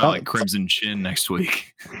 Guys, you can come out like Crimson Chin next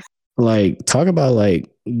week. Like, talk about like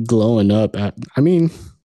glowing up. I mean,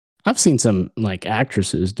 I've seen some like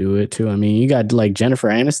actresses do it too. I mean, you got like Jennifer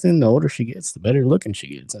Aniston. The older she gets, the better looking she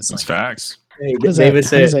gets. That's That's like, facts. Hey, how does David that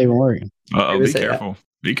said, even work? Uh-oh, David be said- careful.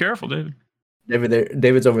 Be careful, David.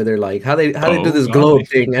 David's over there like how they do Oh, this God. glow up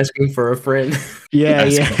thing, asking for a friend. Yeah,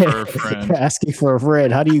 Asking yeah. for a friend. Asking for a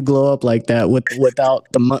friend. How do you glow up like that without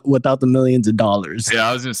the millions of dollars? Yeah,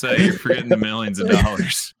 I was gonna say you're forgetting the millions of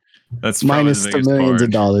dollars. That's probably Minus the the biggest millions part.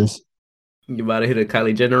 of dollars. You about to hit a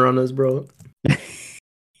Kylie Jenner on us, bro?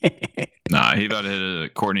 Nah, he about to hit a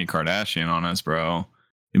Kourtney Kardashian on us, bro.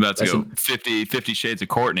 He about to That's go 50 shades of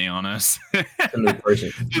Courtney on us. A new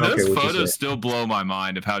person. Dude, I don't care those what you photos say. still blow my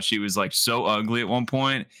mind of how she was like so ugly at one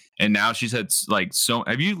point, and now she's had like so.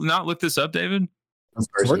 Have you not looked this up, David? This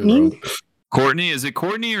person, Courtney? bro. Courtney, is it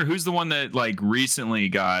Courtney or who's the one that like recently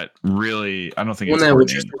got really? I don't think One it's that with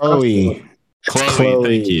Courtney. Tristan Chloe. Chloe, Chloe.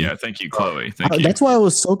 thank you. Yeah, thank you, Chloe. Thank you. That's why I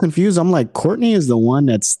was so confused. I'm like, Courtney is the one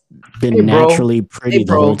that's been Hey, bro. naturally pretty Hey,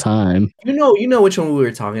 the bro. whole time. You know which one we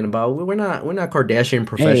were talking about. We're not Kardashian Hey,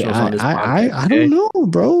 professionals on this podcast. I okay? don't know,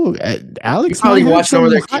 bro. Alex You probably might have watching over some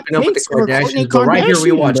there hot keeping up with the takes over Kourtney Kardashians, but right here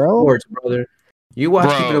we Kardashian, watch bro. sports, brother. You watch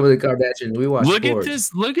Bro. keeping up with the Kardashians. We watch Look sports. at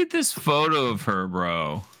this. Look at this photo of her,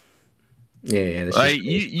 bro. Yeah, that's Like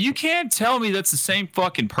you can't tell me that's the same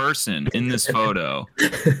fucking person in this photo.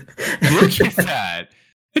 Look at that.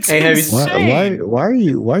 It's Hey, have you- insane. Why are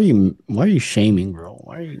you shaming, bro?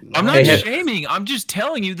 Why are you? I'm not Hey, shaming. I'm just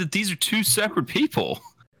telling you that these are two separate people.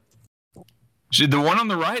 The one on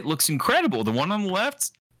the right looks incredible. The one on the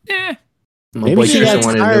left, My Maybe boy she Tristan got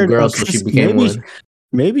wanted a new tired girl, of so she Tristan- became maybe- one.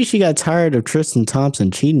 Maybe she got tired of Tristan Thompson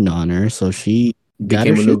cheating on her, so she got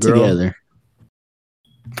her Became a new shit girl. together.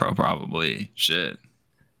 probably. Shit.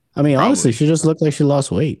 I mean, Probably. honestly, she just looked like she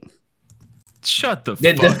lost weight. Shut the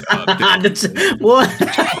Did- fuck up, David. What?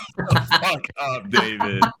 Fuck up,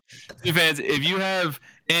 David. Hey, fans, if you have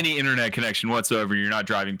any internet connection whatsoever, you're not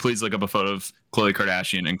driving, please look up a photo of Khloe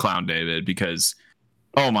Kardashian and Clown David because,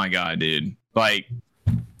 oh my god, dude, like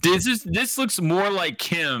this looks more like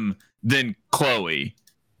Kim than Khloe.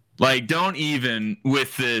 Like, don't even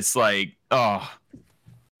with this, like, oh,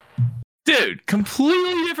 dude,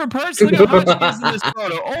 completely different person. Look how hot she is in this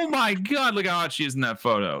photo. Oh my god, look how hot she is in that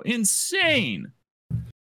photo. Insane. That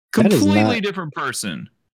is Completely not- different person.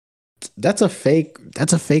 That's a fake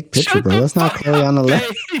picture, Shut bro. the That's not fuck Chloe up, on the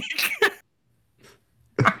left. fake.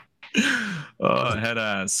 Oh, head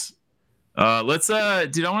ass. Let's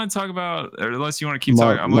dude, I want to talk about, or unless you want to keep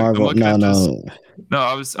talking. I'm Marvel. looking No, at this. no.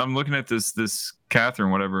 No, I'm looking at this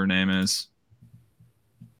Catherine, whatever her name is.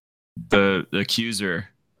 The accuser.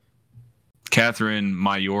 Catherine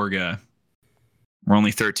Mayorga. We're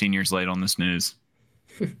only 13 years late on this news.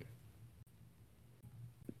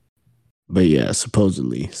 But yeah,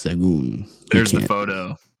 supposedly, Segun. There's the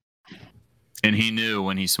photo. And he knew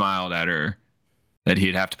when he smiled at her that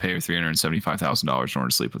he'd have to pay her $375,000 in order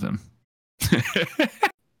to sleep with him.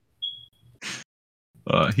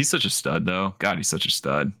 He's such a stud, though. God, he's such a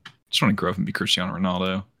stud. Just want to grow up and be Cristiano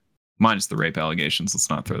Ronaldo. Minus the rape allegations. Let's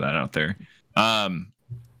not throw that out there. I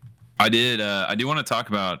do want to talk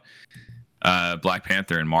about Black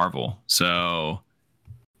Panther and Marvel. So,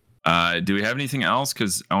 do we have anything else?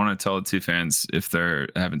 Because I want to tell the two fans, if they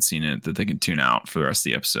haven't seen it, that they can tune out for the rest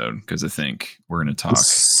of the episode. Because I think we're going to talk.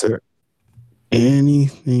 Sir,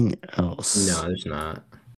 anything else? No, there's not.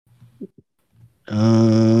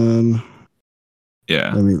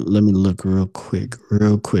 Yeah. Let me look real quick.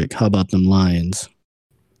 How about them Lions?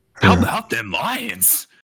 How about them Lions?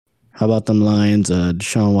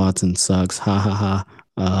 Deshaun Watson sucks. Ha ha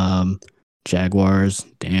ha. Jaguars,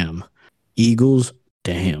 damn. Eagles,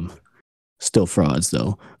 damn. Still frauds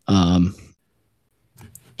though.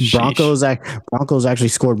 Broncos actually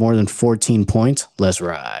scored more than 14 points. Let's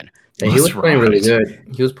ride. Yeah, he was playing really good.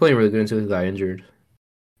 He was playing really good until he got injured.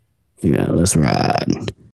 Yeah, let's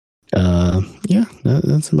ride. Yeah,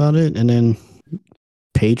 that's about it. And then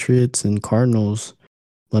Patriots and Cardinals,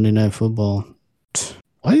 Monday Night Football.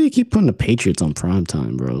 Why do they keep putting the Patriots on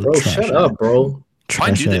primetime, bro? Bro, shut up, bro.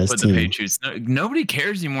 Why do they put the Patriots? Nobody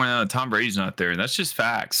cares anymore now that Tom Brady's not there. That's just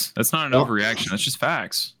facts. That's not an overreaction. That's just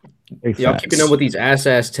facts. Y'all keeping up with these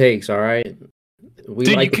ass takes, all right? Dude,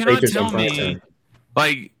 you cannot tell me.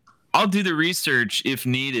 Like, I'll do the research if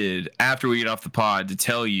needed after we get off the pod to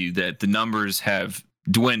tell you that the numbers have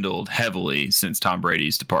dwindled heavily since Tom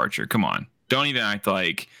Brady's departure. Come on. Don't even act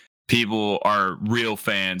like people are real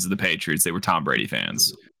fans of the Patriots. They were Tom Brady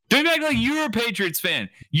fans. Don't even act like you're a Patriots fan.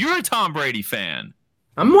 You're a Tom Brady fan.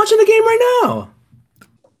 I'm watching the game right now.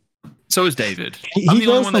 So is David. I'm the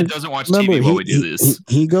only one that doesn't watch TV while we do this.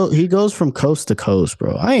 He goes from coast to coast,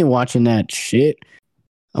 bro. I ain't watching that shit.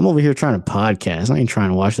 I'm over here trying to podcast. I ain't trying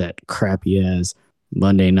to watch that crappy ass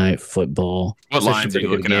Monday Night Football. What lines are you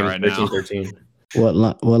looking at right now? 13. What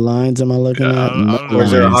lines am I looking at? Or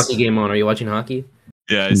is there a hockey game on? Are you watching hockey?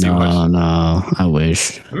 Yeah, no. I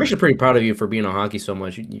wish. I'm actually pretty proud of you for being on hockey so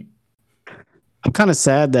much. I'm kind of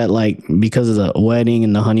sad that, like, because of the wedding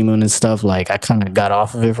and the honeymoon and stuff, like, I kind of got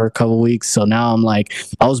off of it for a couple weeks. So now I'm like,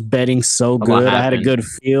 I was betting so good. I had a good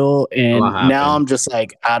feel, and now I'm just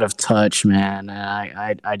like out of touch, man.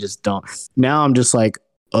 I just don't. Now I'm just like,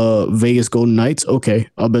 Vegas Golden Knights. Okay,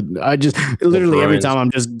 but I just literally every time I'm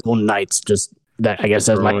just Golden Knights. Just that, I guess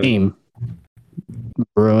that's my team.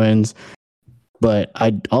 Bruins. But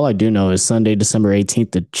all I do know is Sunday, December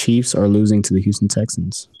 18th, the Chiefs are losing to the Houston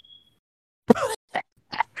Texans.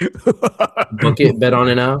 Book it, bet on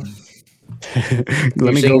it now.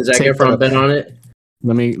 Let me go Zac Efron bet on it.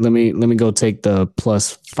 Let me go take the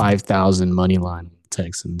plus 5,000 money line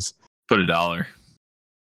Texans. Put $1.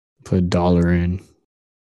 Put $1 in.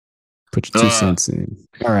 Put your 2 cents in.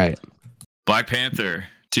 All right. Black Panther.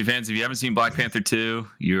 Two fans, if you haven't seen Black Panther 2,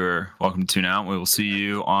 you're welcome to tune out. We will see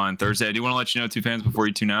you on Thursday. I do want to let you know, two fans, before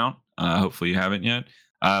you tune out. Hopefully you haven't yet.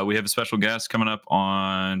 We have a special guest coming up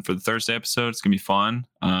for the Thursday episode. It's gonna be fun.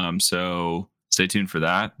 So stay tuned for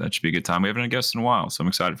that. That should be a good time. We haven't had a guest in a while, so I'm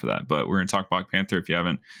excited for that. But we're gonna talk Black Panther. If you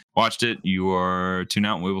haven't watched it, you are tune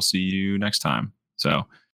out, and we will see you next time. So,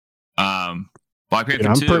 Black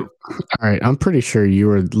Panther 2. All right, I'm pretty sure you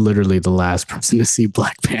were literally the last person to see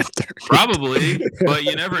Black Panther. Probably, but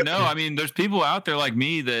you never know. I mean, there's people out there like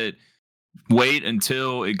me that wait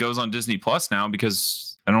until it goes on Disney Plus now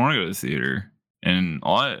because I don't want to go to the theater. And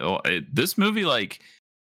this movie, like,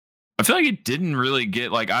 I feel like it didn't really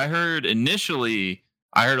get, like, I heard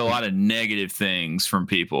a lot of negative things from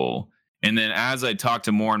people. And then as I talked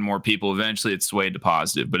to more and more people, eventually it swayed to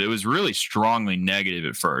positive. But it was really strongly negative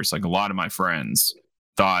at first. Like, a lot of my friends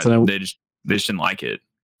thought they just didn't like it.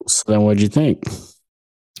 So then what'd you think?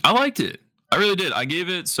 I liked it. I really did. I gave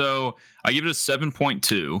it a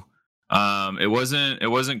 7.2. It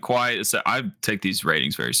wasn't quite. I take these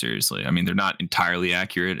ratings very seriously. I mean, they're not entirely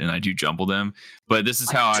accurate, and I do jumble them. But this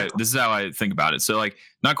is how I think about it. So, like,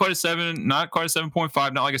 not quite a 7, not quite a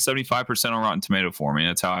 7.5, not like a 75% on Rotten Tomato for me.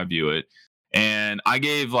 That's how I view it. And I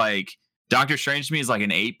gave, like, Doctor Strange to me is like an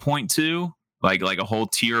 8.2, like a whole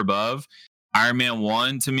tier above. Iron Man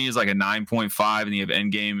 1 to me is like a 9.5, and you have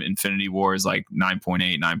Endgame, Infinity War is like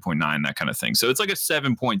 9.8, 9.9, that kind of thing. So it's like a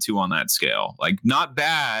 7.2 on that scale. Like, not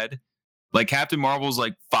bad. Like, Captain Marvel's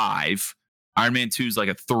like 5. Iron Man 2 is like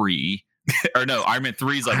a 3. Or no, Iron Man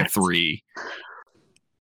 3 is like a 3.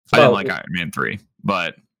 I didn't like Iron Man 3.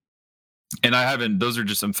 But, and I haven't, those are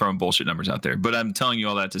just, I'm throwing bullshit numbers out there. But I'm telling you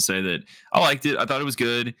all that to say that I liked it. I thought it was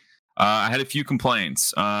good. I had a few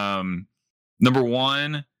complaints. Number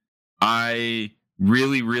one, I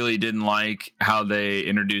really, really didn't like how they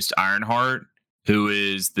introduced Ironheart, who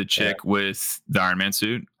is the chick with the Iron Man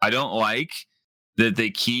suit. I don't like that they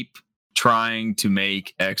keep trying to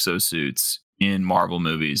make exosuits in Marvel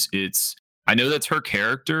movies. I know that's her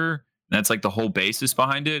character. That's like the whole basis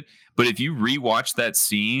behind it. But if you rewatch that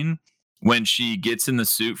scene when she gets in the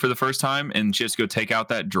suit for the first time and she has to go take out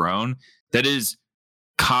that drone, that is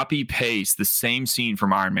copy paste the same scene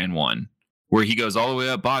from Iron Man 1, where he goes all the way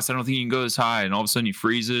up, boss, I don't think you can go this high. And all of a sudden he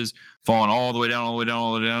freezes, falling all the way down,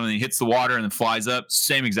 and he hits the water and then flies up.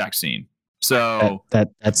 Same exact scene. So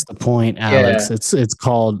that's the point, Alex. It's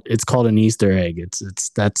called an Easter egg.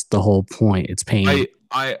 That's the whole point. It's paying.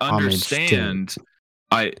 I understand.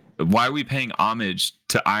 Why are we paying homage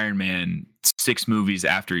to Iron Man 6 movies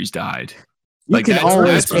after he's died? You can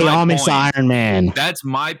always pay homage to Iron Man. That's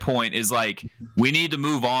my point. Is like we need to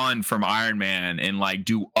move on from Iron Man and like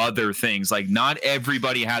do other things. Like not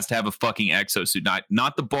everybody has to have a fucking exosuit.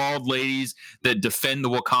 Not the bald ladies that defend the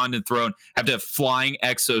Wakandan throne have to have flying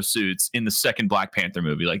exosuits in the second Black Panther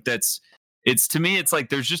movie. Like it's to me, it's like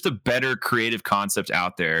there's just a better creative concept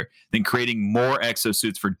out there than creating more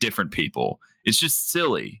exosuits for different people. It's just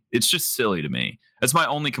silly. It's just silly to me. That's my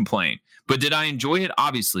only complaint. But did I enjoy it?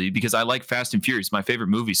 Obviously, because I like Fast and Furious, my favorite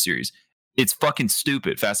movie series. It's fucking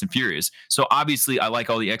stupid, Fast and Furious. So obviously, I like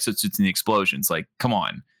all the exosuits and the explosions. Like, come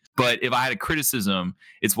on. But if I had a criticism,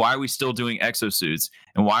 it's why are we still doing exosuits?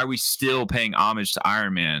 And why are we still paying homage to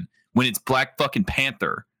Iron Man when it's Black fucking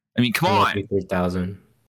Panther? I mean, come on. 3000.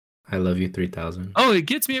 I love you 3000. Oh, it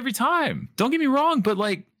gets me every time. Don't get me wrong, but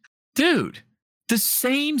like, dude, the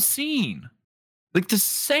same scene. Like the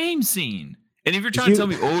same scene. And if you're trying to tell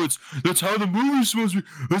me, that's how the movie's supposed to be,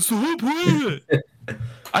 that's the whole point of it.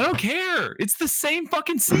 I don't care. It's the same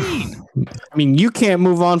fucking scene. I mean, you can't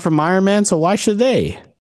move on from Iron Man, so why should they?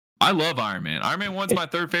 I love Iron Man. Iron Man 1's my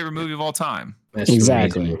third favorite movie of all time. That's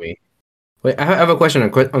exactly. Movie. Wait, I have a question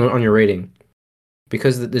on your rating.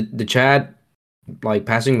 Because the Chad like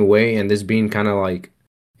passing away and this being kind of like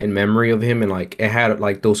in memory of him and like it had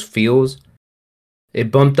like those feels,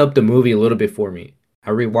 it bumped up the movie a little bit for me.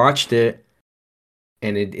 I rewatched it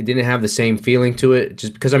and it didn't have the same feeling to it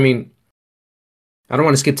just because, I mean, I don't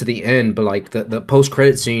want to skip to the end, but like the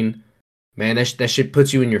post-credit scene, man, that shit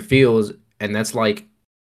puts you in your feels, and that's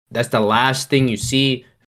the last thing you see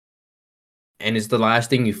and it's the last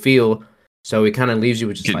thing you feel, so it kind of leaves you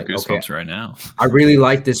with just like, okay, right now. I really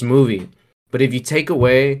like this movie. But if you take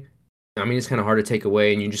away, I mean, it's kind of hard to take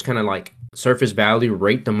away, and you just kind of like surface value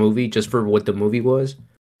rate the movie just for what the movie was,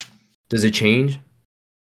 does it change?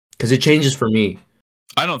 Because it changes for me.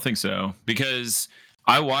 I don't think so, because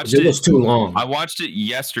I watched it. It was too long. I watched it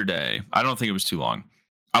yesterday. I don't think it was too long.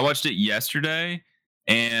 I watched it yesterday,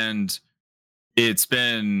 and it's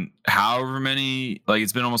been however many, like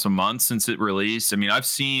it's been almost a month since it released. I mean, I've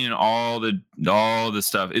seen all the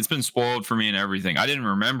stuff. It's been spoiled for me and everything. I didn't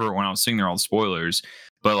remember when I was sitting there all the spoilers,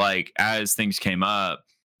 but like as things came up,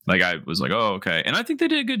 like I was like, oh, okay. And I think they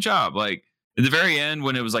did a good job. Like at the very end,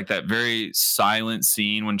 when it was like that very silent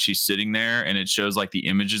scene when she's sitting there and it shows like the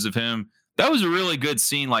images of him, that was a really good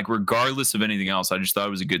scene. Like regardless of anything else, I just thought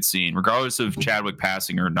it was a good scene, regardless of Chadwick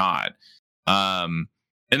passing or not.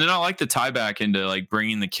 And then I like the tie back into like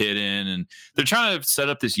bringing the kid in, and they're trying to set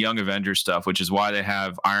up this Young Avengers stuff, which is why they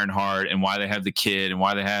have Ironheart and why they have the kid and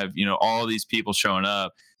why they have, you know, all these people showing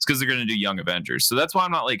up. It's because they're going to do Young Avengers. So that's why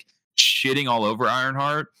I'm not like shitting all over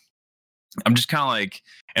Ironheart. I'm just kind of like,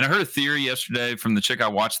 and I heard a theory yesterday from the chick I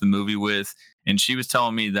watched the movie with, and she was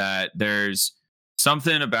telling me that there's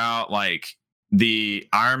something about like the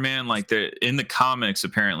Iron Man, like in the comics,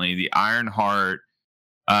 apparently the Ironheart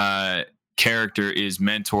character is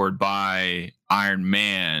mentored by Iron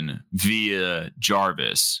Man via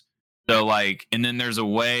Jarvis. So like, and then there's a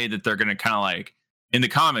way that they're going to kind of like in the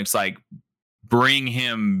comics, like bring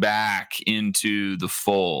him back into the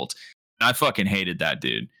fold. And I fucking hated that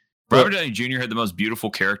dude. Robert Downey Jr. had the most beautiful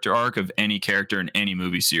character arc of any character in any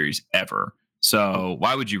movie series ever. So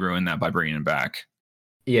why would you ruin that by bringing him back?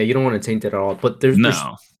 Yeah, you don't want to taint it at all. But there's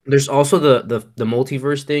also the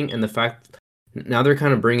multiverse thing, and the fact now they're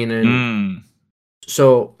kind of bringing in.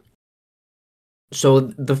 So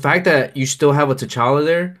the fact that you still have a T'Challa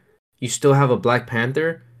there, you still have a Black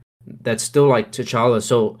Panther, that's still like T'Challa.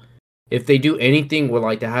 So if they do anything with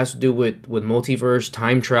like that has to do with multiverse,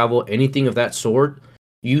 time travel, anything of that sort,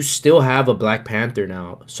 you still have a Black Panther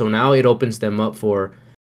now. So now it opens them up for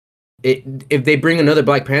it. If they bring another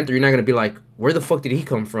Black Panther, you're not gonna be like, where the fuck did he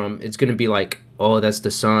come from? It's gonna be like, oh, that's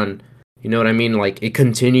the son. You know what I mean? Like it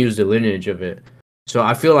continues the lineage of it. So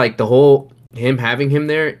I feel like the whole having him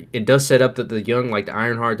there, it does set up the young, like the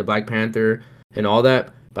Ironheart, the Black Panther, and all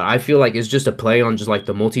that. But I feel like it's just a play on just like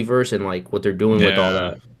the multiverse and like what they're doing with all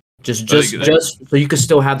that. Just so you could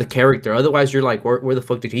still have the character. Otherwise, you're like, where the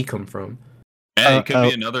fuck did he come from? Yeah, it could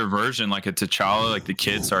be another version, like a T'Challa, like the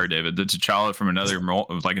kid. Sorry, David, the T'Challa from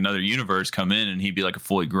another universe come in, and he'd be like a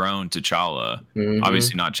fully grown T'Challa. Mm-hmm.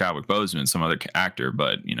 Obviously, not Chadwick Boseman, some other actor,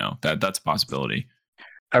 but you know that's a possibility.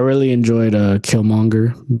 I really enjoyed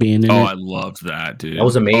Killmonger being in it. Oh, I loved that, dude. That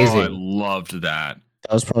was amazing. Oh, I loved that.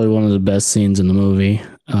 That was probably one of the best scenes in the movie.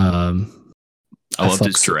 I loved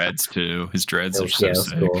his dreads too. His dreads are so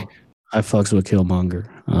sick. Cool. I fucks with Killmonger.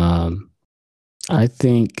 I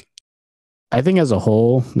think as a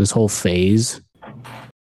whole, this whole phase,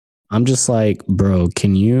 I'm just like, bro,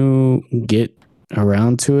 can you get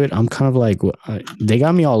around to it? I'm kind of like, they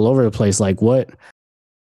got me all over the place. Like, what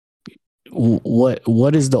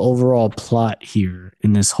is the overall plot here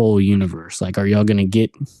in this whole universe? Like, are y'all gonna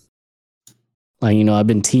get, like, you know, I've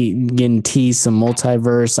been getting teased some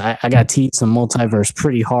multiverse. I got teased some multiverse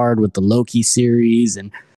pretty hard with the Loki series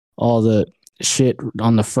and all the shit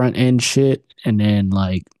on the front end shit, and then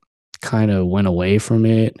like kind of went away from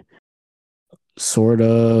it, sort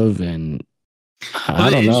of. And I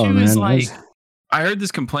don't know, man. Like, I heard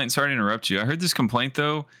this complaint. Sorry to interrupt you. I heard this complaint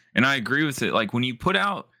though, and I agree with it. Like when you put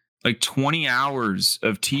out like 20 hours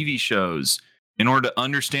of TV shows in order to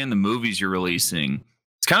understand the movies you're releasing,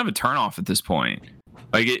 it's kind of a turnoff at this point.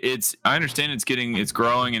 Like it's, I understand it's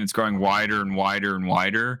growing and it's growing wider and wider and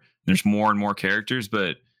wider. There's more and more characters,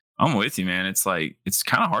 but I'm with you, man. It's like, it's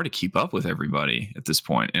kind of hard to keep up with everybody at this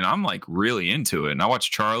point. And I'm like really into it. And I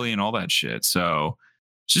watch Charlie and all that shit. So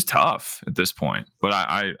it's just tough at this point, but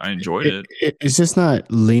I enjoyed it. It's just not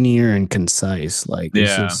linear and concise. Like,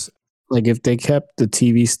 it's just, like if they kept the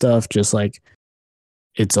TV stuff just like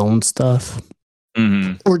its own stuff,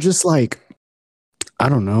 or just like, I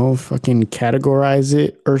don't know, fucking categorize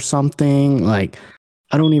it or something. Like,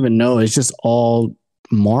 I don't even know. It's just all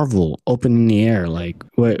Marvel, open in the air. Like,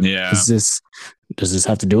 what is this? Does this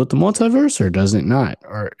have to do with the multiverse or does it not?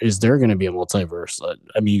 Or is there going to be a multiverse?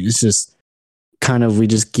 I mean, it's just kind of, we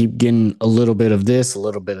just keep getting a little bit of this, a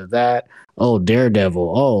little bit of that. Oh,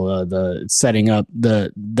 Daredevil. Oh, the setting up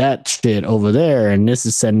that shit over there, and this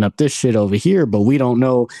is setting up this shit over here, but we don't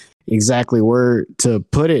know exactly where to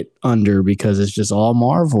put it under because it's just all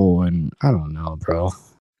Marvel. And I don't know, bro.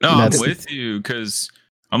 No, I'm with you because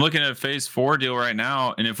I'm looking at a Phase 4 deal right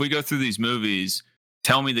now, and if we go through these movies,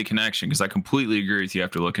 tell me the connection, because I completely agree with you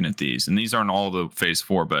after looking at these. And these aren't all the Phase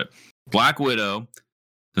 4, but Black Widow,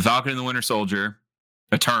 The Falcon and the Winter Soldier,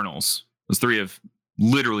 Eternals. Those three have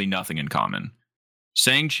literally nothing in common.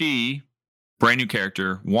 Shang-Chi, brand new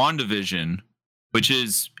character. WandaVision, which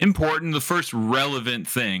is important, the first relevant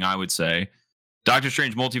thing, I would say. Doctor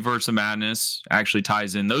Strange Multiverse of Madness actually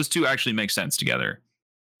ties in. Those two actually make sense together.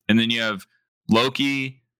 And then you have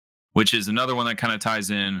Loki, which is another one that kind of ties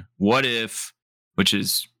in. What If, which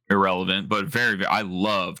is irrelevant, but very, very, I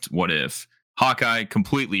loved What If. Hawkeye,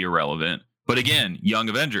 completely irrelevant. But again, Young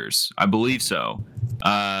Avengers, I believe so.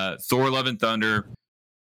 Thor Love and Thunder,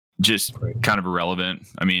 just kind of irrelevant.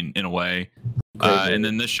 I mean, in a way. And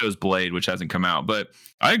then this show's Blade, which hasn't come out. But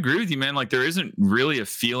I agree with you, man. Like, there isn't really a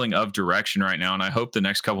feeling of direction right now. And I hope the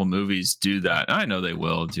next couple movies do that. I know they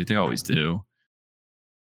will, dude. They always do.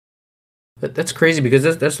 That's crazy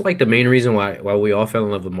because that's like the main reason why we all fell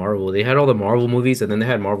in love with Marvel. They had all the Marvel movies, and then they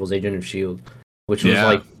had Marvel's Agent of S.H.I.E.L.D.,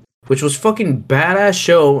 which was fucking badass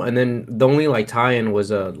show. And then the only like tie-in was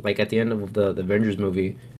like at the end of the Avengers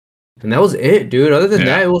movie, and that was it, dude. Other than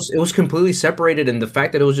that, it was completely separated. And the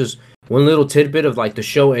fact that it was just one little tidbit of like the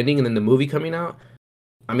show ending and then the movie coming out,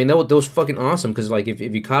 I mean, that was fucking awesome. Because like if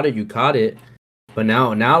you caught it, you caught it. But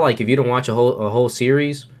now like if you don't watch a whole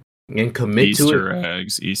series and commit to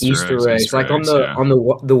it, Easter eggs, like on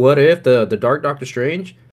the What If, the Dark Doctor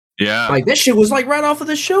Strange, like that shit was like right off of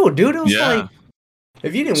the show, dude. It was like,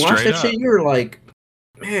 if you didn't watch that shit, you were like,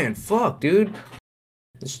 man, fuck, dude.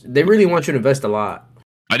 They really want you to invest a lot.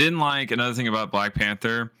 I didn't like another thing about Black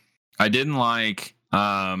Panther. I didn't like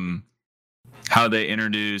how they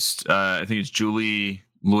introduced I think it's Julie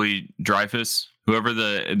Louis-Dreyfus, whoever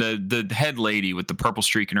the head lady with the purple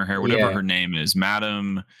streak in her hair, whatever her name is,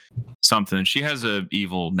 Madam something. She has a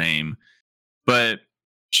evil name, but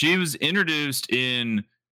she was introduced in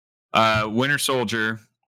Winter Soldier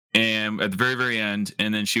and at the very, very end,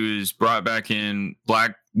 and then she was brought back in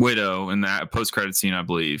Black Widow in that post-credit scene, I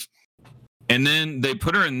believe. And then they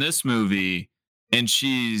put her in this movie, and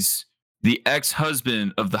she's the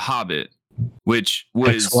ex-husband of the Hobbit, which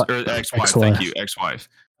was ex-wife. Thank you, ex-wife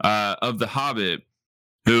of the Hobbit,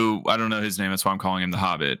 who I don't know his name. That's why I'm calling him the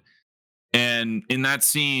Hobbit. And in that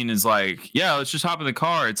scene is like, yeah, let's just hop in the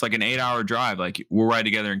car. It's like an 8-hour drive. Like we'll ride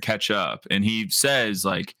together and catch up. And he says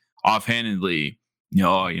like offhandedly,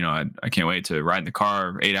 I can't wait to ride in the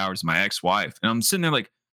car 8 hours with my ex-wife. And I'm sitting there like,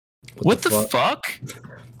 what the fuck?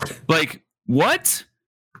 Like, what?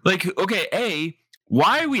 Like, okay,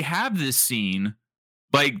 why we have this scene,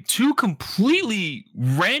 like two completely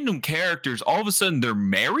random characters, all of a sudden they're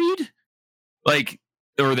married? Like,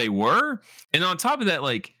 or they were? And on top of that,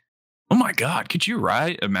 like, oh my God, could you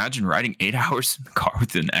imagine riding 8 hours in the car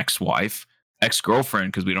with an ex-wife,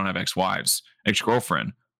 ex-girlfriend, because we don't have ex-wives,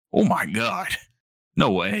 ex-girlfriend. Oh my God. No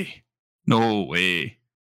way.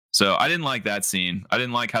 So So I didn't like that scene. I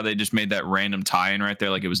didn't like how they just made that random tie-in right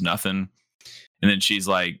there, like it was nothing. And then she's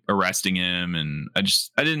like arresting him, and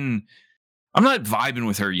I'm not vibing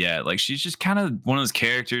with her yet. Like she's just kind of one of those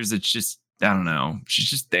characters that's just, I don't know. She's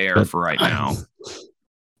just there for right now. I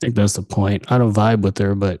think that's the point. I don't vibe with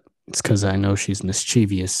her, but it's because I know she's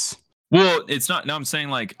mischievous. Well, it's not. No, I'm saying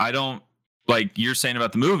like I don't, like you're saying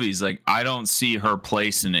about the movies, like I don't see her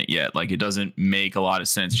place in it yet. Like it doesn't make a lot of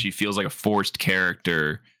sense. She feels like a forced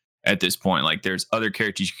character at this point. Like there's other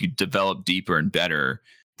characters you could develop deeper and better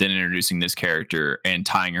than introducing this character and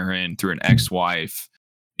tying her in through an ex-wife,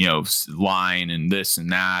 line and this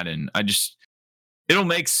and that. And it'll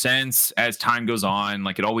make sense as time goes on,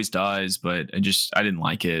 like it always does. But I didn't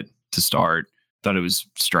like it to start. Thought it was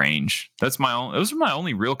strange. Those are my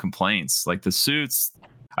only real complaints. Like the suits,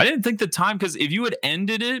 I didn't think the time, because if you had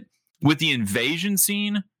ended it with the invasion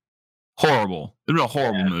scene, horrible. It was a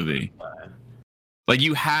horrible movie. Like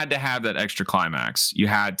you had to have that extra climax. You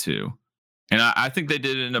had to. And I think they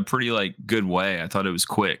did it in a pretty like good way. I thought it was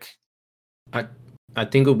quick. I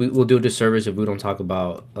think we'll do a disservice if we don't talk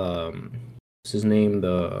about what's his name?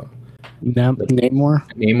 Namor.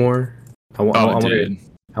 Namor. Dude.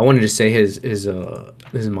 I wanted to say his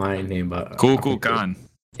Mayan name, but Cool Khan.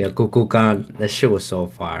 Yeah, Cool Khan. That shit was so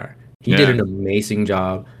fire. He did an amazing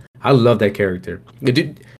job. I love that character.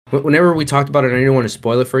 Whenever we talked about it, I didn't want to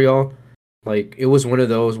spoil it for y'all. Like it was one of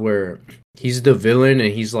those where he's the villain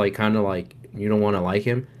and he's like kind of like you don't want to like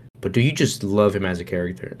him, but do you just love him as a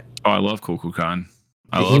character? Oh, I love Cool Khan.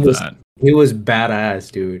 I love that. He was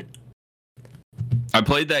badass, dude. I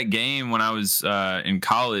played that game when I was in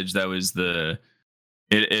college. That was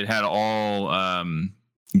it had all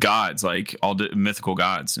gods, like all mythical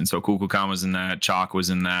gods, and so Cool Khan was in that. Chalk was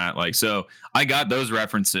in that. Like, so I got those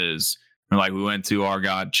references. And like we went to our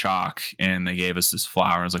god Chalk, and they gave us this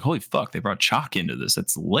flower. I was like, holy fuck, they brought Chalk into this.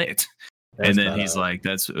 That's lit. And then he's like,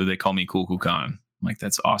 they call me Cool Khan. I'm like,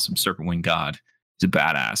 that's awesome. Serpent wing god. He's a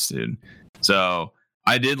badass, dude. So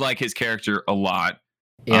I did like his character a lot.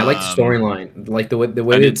 Yeah, I like the storyline. Like the way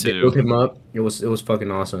they built him up. It was fucking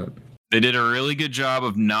awesome. They did a really good job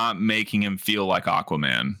of not making him feel like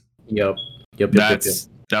Aquaman. Yep.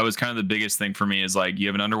 That was kind of the biggest thing for me, is like you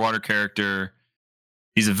have an underwater character.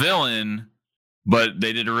 He's a villain, but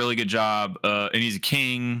they did a really good job. And he's a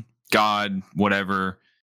king, god, whatever.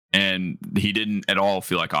 And he didn't at all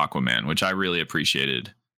feel like Aquaman, which I really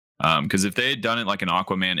appreciated. Because if they had done it like an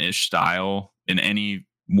Aquaman-ish style in any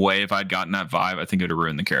way, if I'd gotten that vibe, I think it would have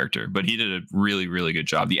ruined the character. But he did a really, really good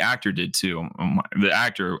job. The actor did too. The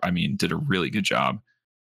actor, did a really good job.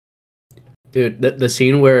 Dude, the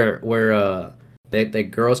scene where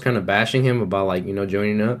that girl's kind of bashing him about like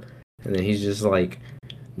joining up, and then he's just like,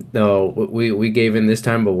 no, we gave in this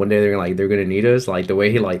time, but one day they're gonna need us. Like the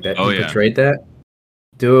way he portrayed that,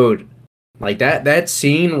 dude. Like that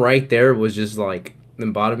scene right there was just like the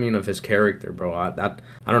embodiment of his character, bro. I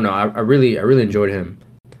don't know. I really enjoyed him.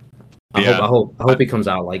 I hope he comes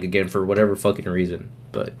out like again for whatever fucking reason.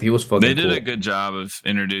 But he was fucking. They did cool. a good job of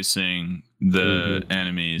introducing the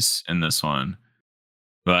enemies in this one.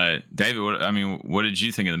 But David, what did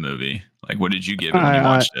you think of the movie? Like, what did you give it when you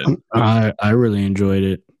watched it? I really enjoyed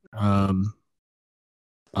it. I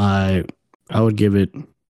would give it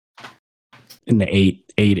in the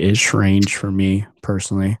 8-ish range for me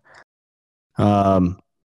personally.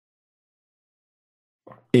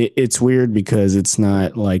 It's weird because it's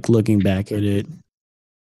not like looking back at it.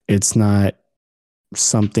 It's not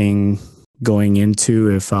something going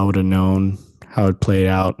into if I would have known how it played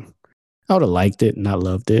out. I would have liked it, not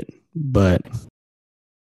loved it, but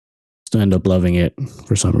still end up loving it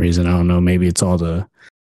for some reason. I don't know. Maybe it's all the,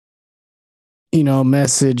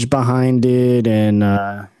 message behind it. And,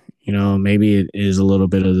 maybe it is a little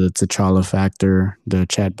bit of the T'Challa factor, the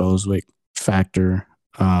Chadwick factor,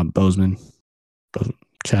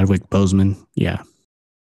 Chadwick Boseman. Yeah.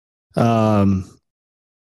 I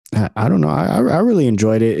don't know. I really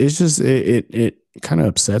enjoyed it. It's just, it kind of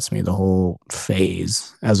upsets me, the whole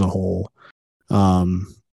phase as a whole.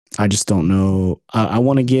 I just don't know. I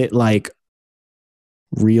want to get like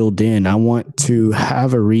reeled in. I want to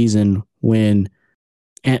have a reason when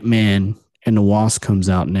Ant-Man and the Wasp comes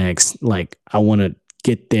out next. Like I want to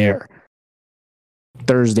get there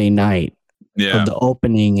Thursday night of the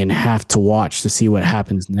opening and have to watch to see what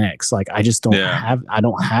happens next. Like I just don't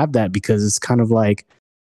have that, because it's kind of like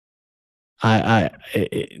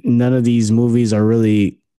none of these movies are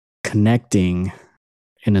really connecting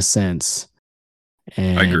in a sense.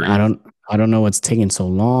 And I agree. I don't know what's taking so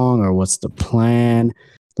long or what's the plan.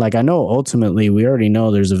 Like I know ultimately we already know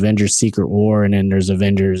there's Avengers Secret War, and then there's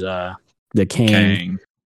Avengers the Kang.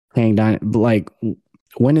 Like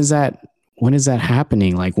when is that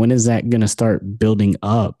happening? Like, when is that gonna start building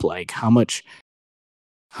up? Like, how much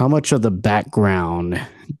of the background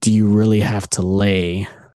do you really have to lay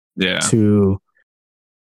to,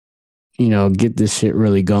 get this shit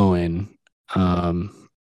really going?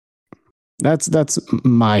 That's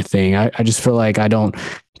my thing. I just feel like it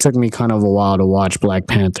took me kind of a while to watch Black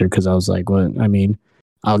Panther because I was like, what? I mean,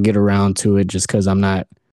 I'll get around to it just because I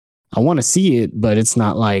want to see it, but it's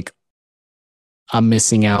not like I'm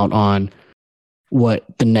missing out on what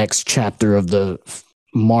the next chapter of the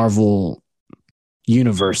Marvel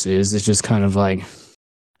universe is. It's just kind of like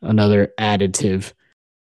another additive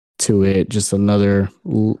to it, just another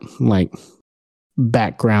like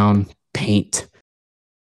background paint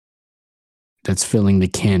that's filling the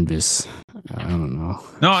canvas. I don't know.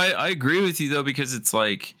 No, I agree with you though, because it's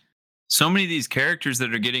like so many of these characters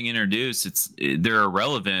that are getting introduced, they're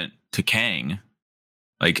irrelevant to Kang.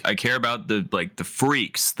 Like, I care about the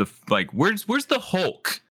freaks, where's the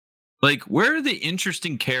Hulk? Like, where are the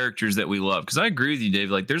interesting characters that we love? Because I agree with you,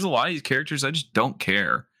 Dave. Like, there's a lot of these characters I just don't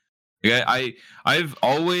care. Like, I've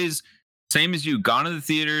always, same as you, gone to the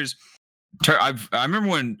theaters. I remember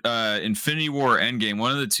when Infinity War or Endgame,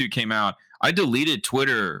 one of the two came out. I deleted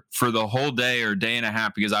Twitter for the whole day or day and a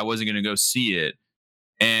half because I wasn't going to go see it.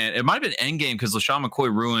 And it might have been Endgame because LaShawn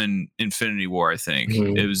McCoy ruined Infinity War, I think.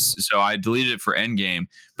 It was, so I deleted it for Endgame.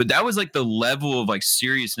 But that was like the level of like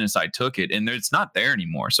seriousness I took it, and it's not there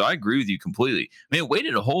anymore. So I agree with you completely. I mean, I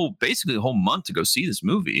waited basically a whole month to go see this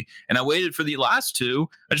movie, and I waited for the last two.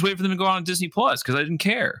 I just waited for them to go on Disney Plus because I didn't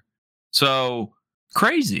care. So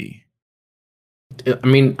crazy. I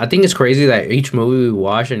mean, I think it's crazy that each movie we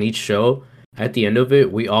watch and each show, at the end of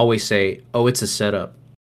it, we always say, "Oh, it's a setup."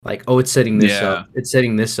 Like, oh, it's setting this up. It's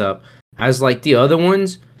setting this up. As like the other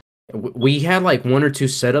ones, we had like one or two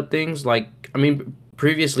setup things. Like, I mean,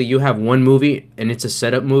 previously you have one movie and it's a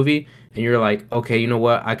setup movie, and you're like, okay, you know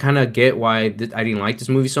what? I kind of get why I didn't like this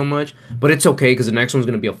movie so much, but it's okay because the next one's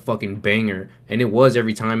gonna be a fucking banger, and it was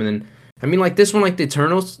every time. And then, I mean, like this one, like the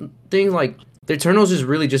Eternals thing, like the Eternals is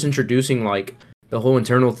really just introducing like the whole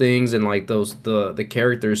internal things and like those the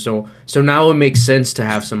characters. So now it makes sense to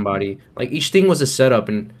have somebody like each thing was a setup,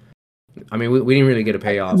 and I mean we didn't really get a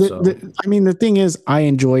payoff. I mean the thing is, I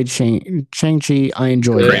enjoyed Shang-Chi. I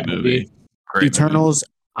enjoyed Great that movie. Eternals.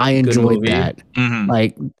 I enjoyed that,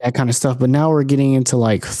 like that kind of stuff. But now we're getting into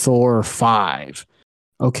like Thor 5.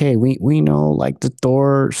 Okay, we know like the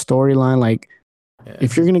Thor storyline. Like,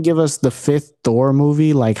 if you're gonna give us the 5th Thor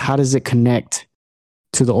movie, like how does it connect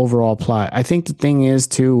to the overall plot? I think the thing is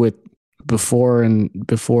too with before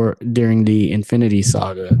during the Infinity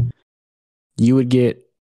Saga, you would get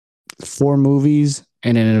 4 movies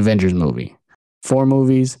and then an Avengers movie, 4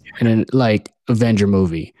 movies and then like Avenger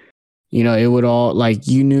movie. It would all like,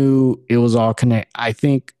 you knew it was all connect. I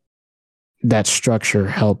think that structure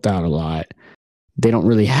helped out a lot. They don't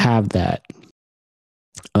really have that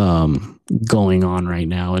going on right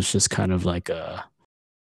now. It's just kind of like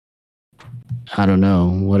I don't know,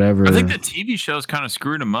 whatever. I think the TV shows kind of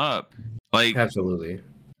screwed them up. Like, absolutely.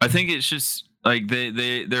 I think it's just like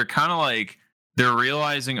they're kind of like they're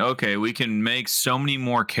realizing, okay, we can make so many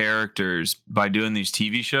more characters by doing these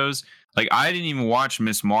TV shows. Like, I didn't even watch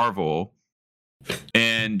Miss Marvel,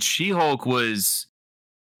 and She-Hulk was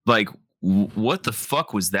like, what the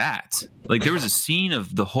fuck was that? Like, there was a scene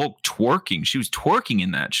of the Hulk twerking. She was twerking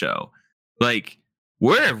in that show. Like,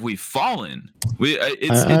 where have we fallen?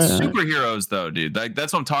 It's superheroes though, dude. Like,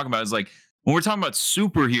 that's what I'm talking about. Is like, when we're talking about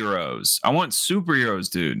superheroes, I want superheroes,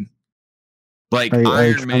 dude. Like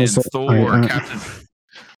Iron Man, Thor, Captain.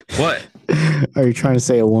 What? Are you trying to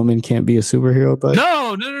say a woman can't be a superhero? But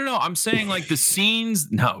no. I'm saying like the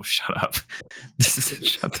scenes. No, shut up.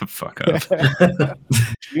 Shut the fuck up.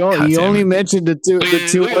 you only mentioned the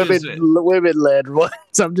two women led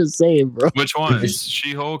ones. I'm just saying, bro. Which ones?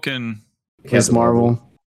 She-Hulk and Miss Marvel.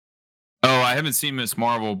 Oh, I haven't seen Miss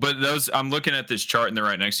Marvel, but those, I'm looking at this chart and they're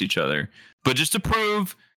right next to each other. But just to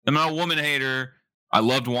prove I'm not a woman hater, I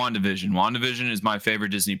loved WandaVision. WandaVision is my favorite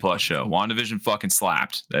Disney Plus show. WandaVision fucking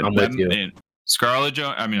slapped. I'm with you. Scarlet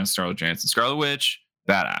Johansson, Scarlet Witch,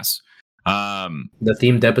 badass. The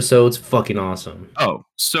themed episodes, fucking awesome. Oh,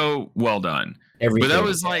 so well done. Everything. But that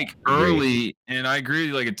was like early, and I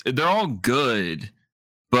agree. Like, they're all good,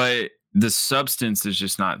 but the substance is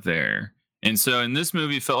just not there. And so in this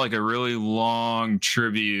movie, it felt like a really long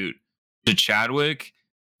tribute to Chadwick.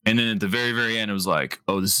 And then at the very, very end, it was like,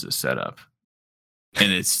 oh, this is a setup.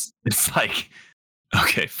 And it's like,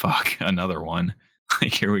 okay, fuck, another one.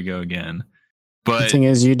 Like, here we go again. But the thing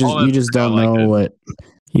is, you just don't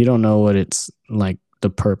know what it's like, the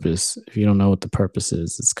purpose. If you don't know what the purpose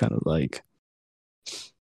is, it's kind of like,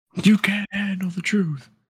 You can't handle the truth.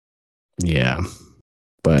 Yeah.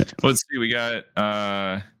 But let's see. We got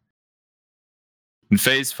in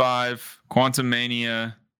Phase 5, Quantum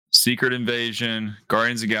Mania, Secret Invasion,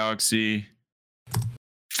 Guardians of the Galaxy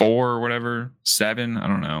 4 or whatever, 7, I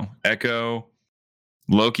don't know. Echo,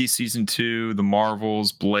 Loki Season 2, The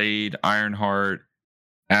Marvels, Blade, Ironheart,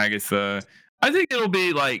 Agatha. I think it'll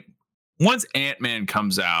be like once Ant-Man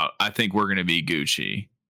comes out, I think we're going to be Gucci.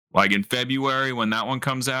 Like in February when that one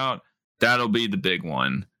comes out, that'll be the big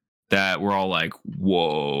one that we're all like,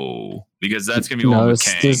 whoa, because that's going to be one with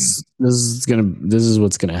Kang. This is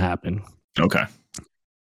what's going to happen. Okay.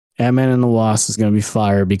 Ant-Man and the Wasp is going to be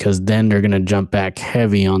fire because then they're going to jump back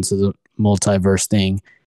heavy onto the multiverse thing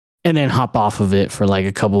and then hop off of it for like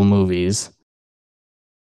a couple movies.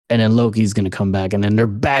 And then Loki's going to come back and then they're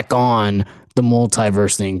back on the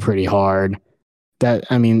multiverse thing pretty hard.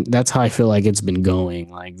 That's how I feel like it's been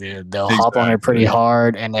going. Like they'll hop on it pretty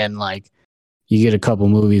hard and then like you get a couple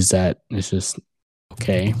movies that it's just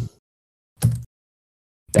okay.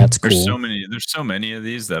 That's cool. There's so many of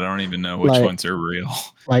these that I don't even know which ones are real.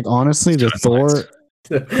 Like honestly, the Thor.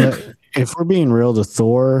 If we're being real, the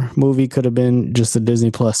Thor movie could have been just a Disney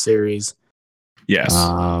Plus series. Yes.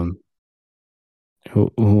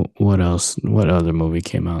 What else? What other movie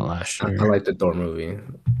came out last year? I like the Thor movie.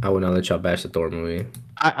 I would not let y'all bash the Thor movie.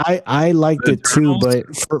 I liked it too, but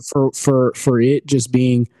for it just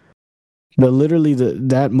being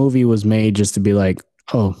that movie was made just to be like,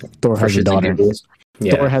 oh, Thor has a daughter.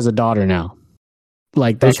 Yeah. Thor has a daughter now.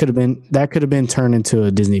 Like that could have been turned into a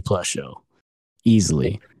Disney Plus show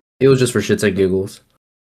easily. It was just for shits and giggles.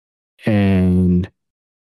 And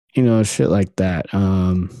shit like that.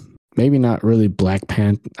 Maybe not really Black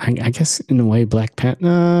Panther. I guess in a way Black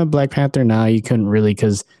Panther. Nah, you couldn't really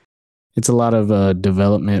because it's a lot of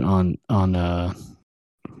development on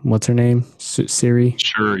what's her name? Shuri.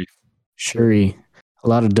 A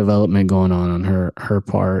lot of development going on her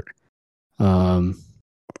part.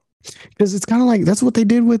 Because it's kind of like that's what they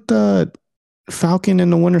did with the Falcon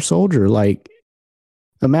and the Winter Soldier. Like,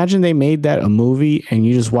 imagine they made that a movie and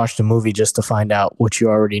you just watched the movie just to find out what you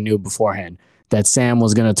already knew beforehand, that Sam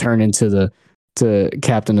was going to turn into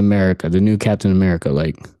Captain America, the new Captain America.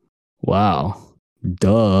 Like, wow,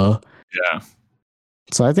 duh. Yeah.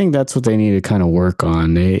 So I think that's what they need to kind of work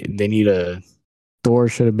on. They need Thor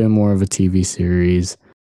should have been more of a TV series.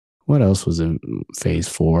 What else was in Phase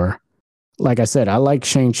 4? Like I said, I like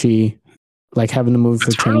Shang-Chi, like having the movie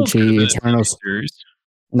for Shang-Chi. Eternals.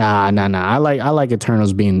 Nah. I like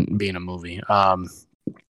Eternals being a movie.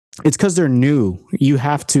 It's because they're new. You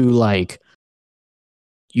have to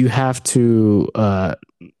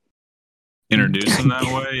introduce them that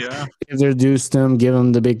way. Yeah. Introduce them, give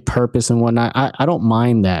them the big purpose and whatnot. I don't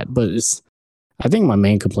mind that, but I think my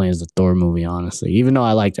main complaint is the Thor movie, honestly. Even though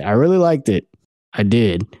I liked it. I really liked it. I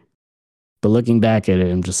did. But looking back at it,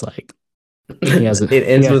 I'm just like, it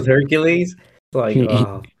ends with Hercules. Like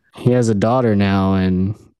he has a daughter now,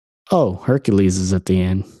 and Hercules is at the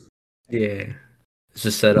end. Yeah, it's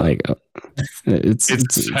just set up. Like it's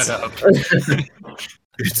set up.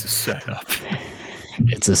 It's a setup.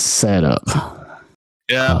 It's a setup.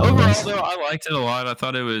 Yeah. Overall, though, I liked it a lot. I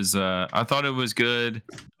thought it was good.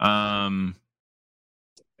 I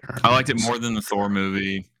liked it more than the Thor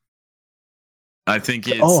movie. I think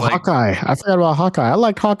it's Hawkeye. I forgot about Hawkeye. I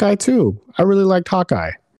liked Hawkeye too. I really liked Hawkeye.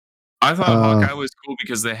 I thought Hawkeye was cool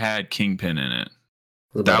because they had Kingpin in it.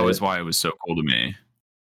 That was why it was so cool to me.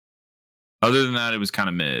 Other than that, it was kind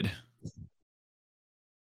of mid.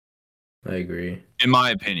 I agree. In my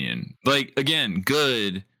opinion. Like, again,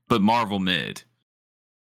 good, but Marvel mid.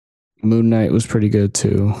 Moon Knight was pretty good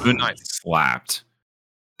too. Moon Knight slapped.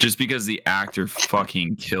 Just because the actor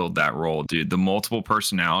fucking killed that role, dude. The multiple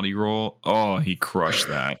personality role. Oh, he crushed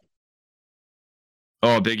that.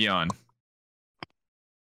 Oh, big yawn.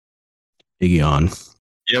 Big yawn.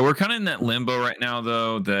 Yeah, we're kind of in that limbo right now,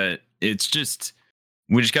 though, that it's just,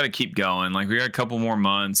 we just got to keep going. Like, we got a couple more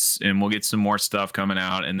months and we'll get some more stuff coming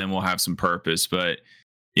out and then we'll have some purpose. But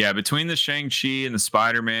yeah, between the Shang-Chi and the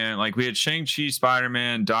Spider-Man, like we had Shang-Chi,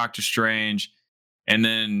 Spider-Man, Doctor Strange. And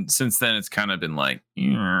then since then, it's kind of been like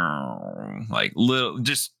little,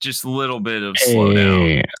 just a little bit of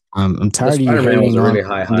slowdown. I'm tired of you hating on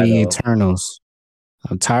the Eternals.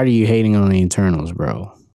 I'm tired of you hating on the Eternals,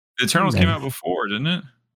 bro. The Eternals came out before, didn't it?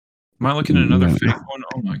 Am I looking at another fake one?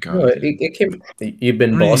 Oh my god! No, it came. You've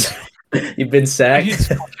been boss. You've been sacked.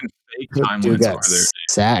 Fake timelines got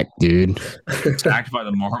sacked, dude. Sacked by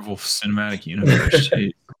the Marvel Cinematic Universe.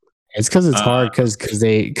 It's because it's hard because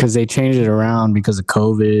they changed it around because of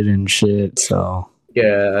COVID and shit. So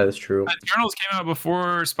yeah, that's true. Eternals came out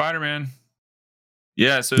before Spider-Man.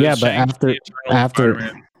 Yeah, so Yeah, it's but Shang-Chi, after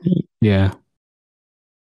Spider-Man. yeah.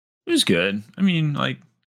 It was good. I mean, like,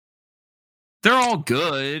 they're all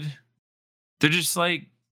good. They're just like,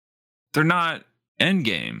 they're not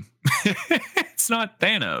Endgame. It's not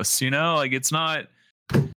Thanos, you know? Like, it's not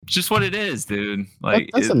just what it is, dude. Like,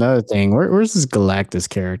 That's another thing. Where's this Galactus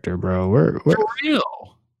character, bro? Where for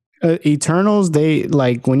real. Eternals, they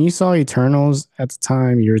like when you saw Eternals at the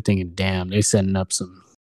time, you were thinking, damn, they setting up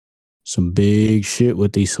some big shit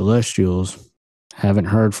with these Celestials. Haven't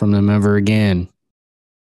heard from them ever again.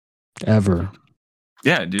 Ever.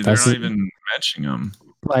 Yeah, dude, That's they're not even mentioning them.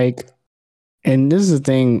 Like, and this is the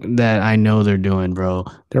thing that I know they're doing, bro.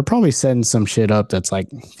 They're probably setting some shit up that's like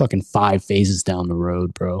fucking 5 phases down the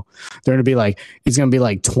road, bro. They're gonna be like, it's gonna be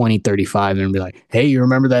like 2035. They're gonna be like, hey, you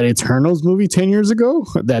remember that Eternals movie 10 years ago?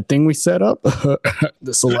 That thing we set up?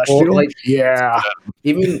 The Celestial? Well, like, yeah.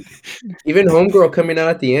 even Homegirl coming out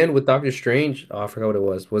at the end with Doctor Strange. Oh, I forgot what it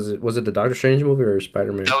was. Was it the Doctor Strange movie or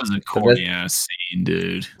Spider-Man? That was a corny ass scene,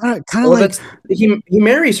 dude. Kind of Well, like, that's he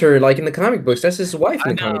marries her like in the comic books. That's his wife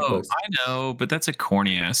in the comic books. I know, but that's a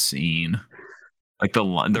corny ass scene. Like the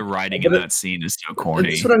writing But in that scene is so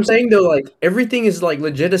corny. That's what I'm saying though. Like everything is like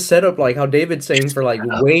legit a setup. Like how David's saying for like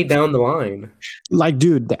way down the line. like,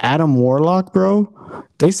 dude, the Adam Warlock, bro.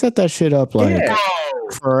 They set that shit up like Yeah.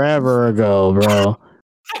 forever ago, bro.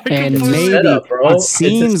 And It's a maybe setup, bro. it It's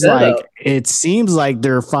a seems like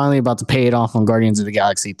they're finally about to pay it off on Guardians of the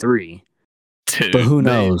Galaxy 3. Dude, But who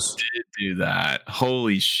knows? They did do that.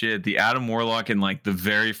 Holy shit. The Adam Warlock in like the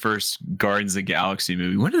very first Guardians of the Galaxy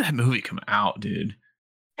movie. When did that movie come out, dude?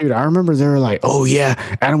 Dude, I remember they were like, "Oh yeah,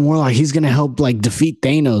 Adam Warlock, he's gonna help like defeat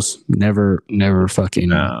Thanos." Never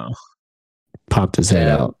fucking popped his head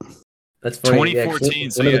out. That's funny.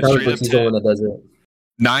 2014, so one of the yeah, comic straight books up is the one that does it.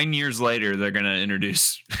 9 years later, they're gonna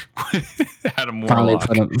introduce Adam Finally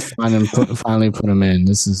Warlock. finally put him in.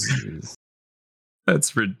 This is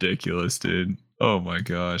That's ridiculous, dude. Oh my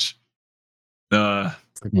gosh.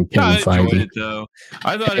 freaking I Kevin enjoyed Feige. it though.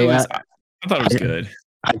 I thought Hey, it was good.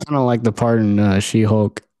 I kind of like the part in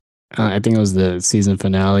She-Hulk. I think it was the season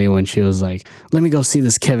finale when she was like, "Let me go see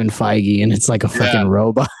this Kevin Feige," and it's like a fucking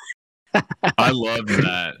robot. I loved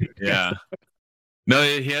that. Yeah. No,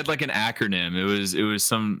 he had like an acronym. It was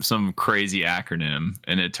some crazy acronym,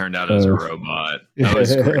 and it turned out it was a robot. That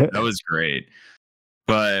was great. That was great.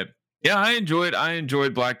 But yeah, I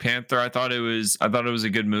enjoyed Black Panther. I thought it was a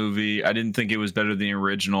good movie. I didn't think it was better than the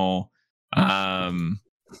original. I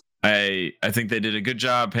think they did a good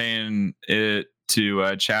job paying it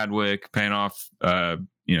to Chadwick, paying off what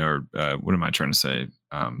am I trying to say?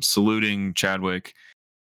 Saluting Chadwick.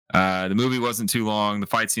 The movie wasn't too long. The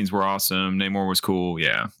fight scenes were awesome. Namor was cool.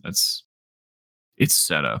 Yeah, it's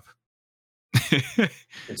set up.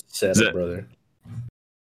 It's set up, brother.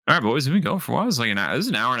 All right, boys, we've been going for a while. This is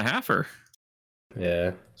an hour and a halfer.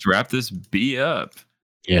 Yeah. Let's wrap this B up.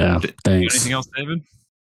 Yeah, thanks. Anything else, David?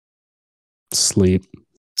 Sleep.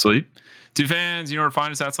 Two fans, you know where to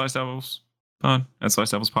find us at Slice Devils at Slice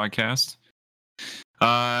Devils Podcast.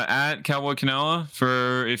 At Cowboy Canella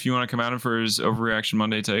for if you want to come at him for his Overreaction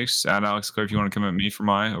Monday takes. At Alex Clare if you want to come at me for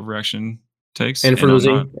my Overreaction takes. And for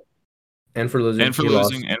losing in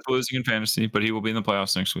fantasy, but he will be in the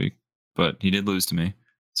playoffs next week. But he did lose to me,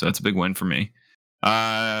 so that's a big win for me.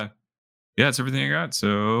 Yeah, that's everything I got.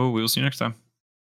 So we'll see you next time.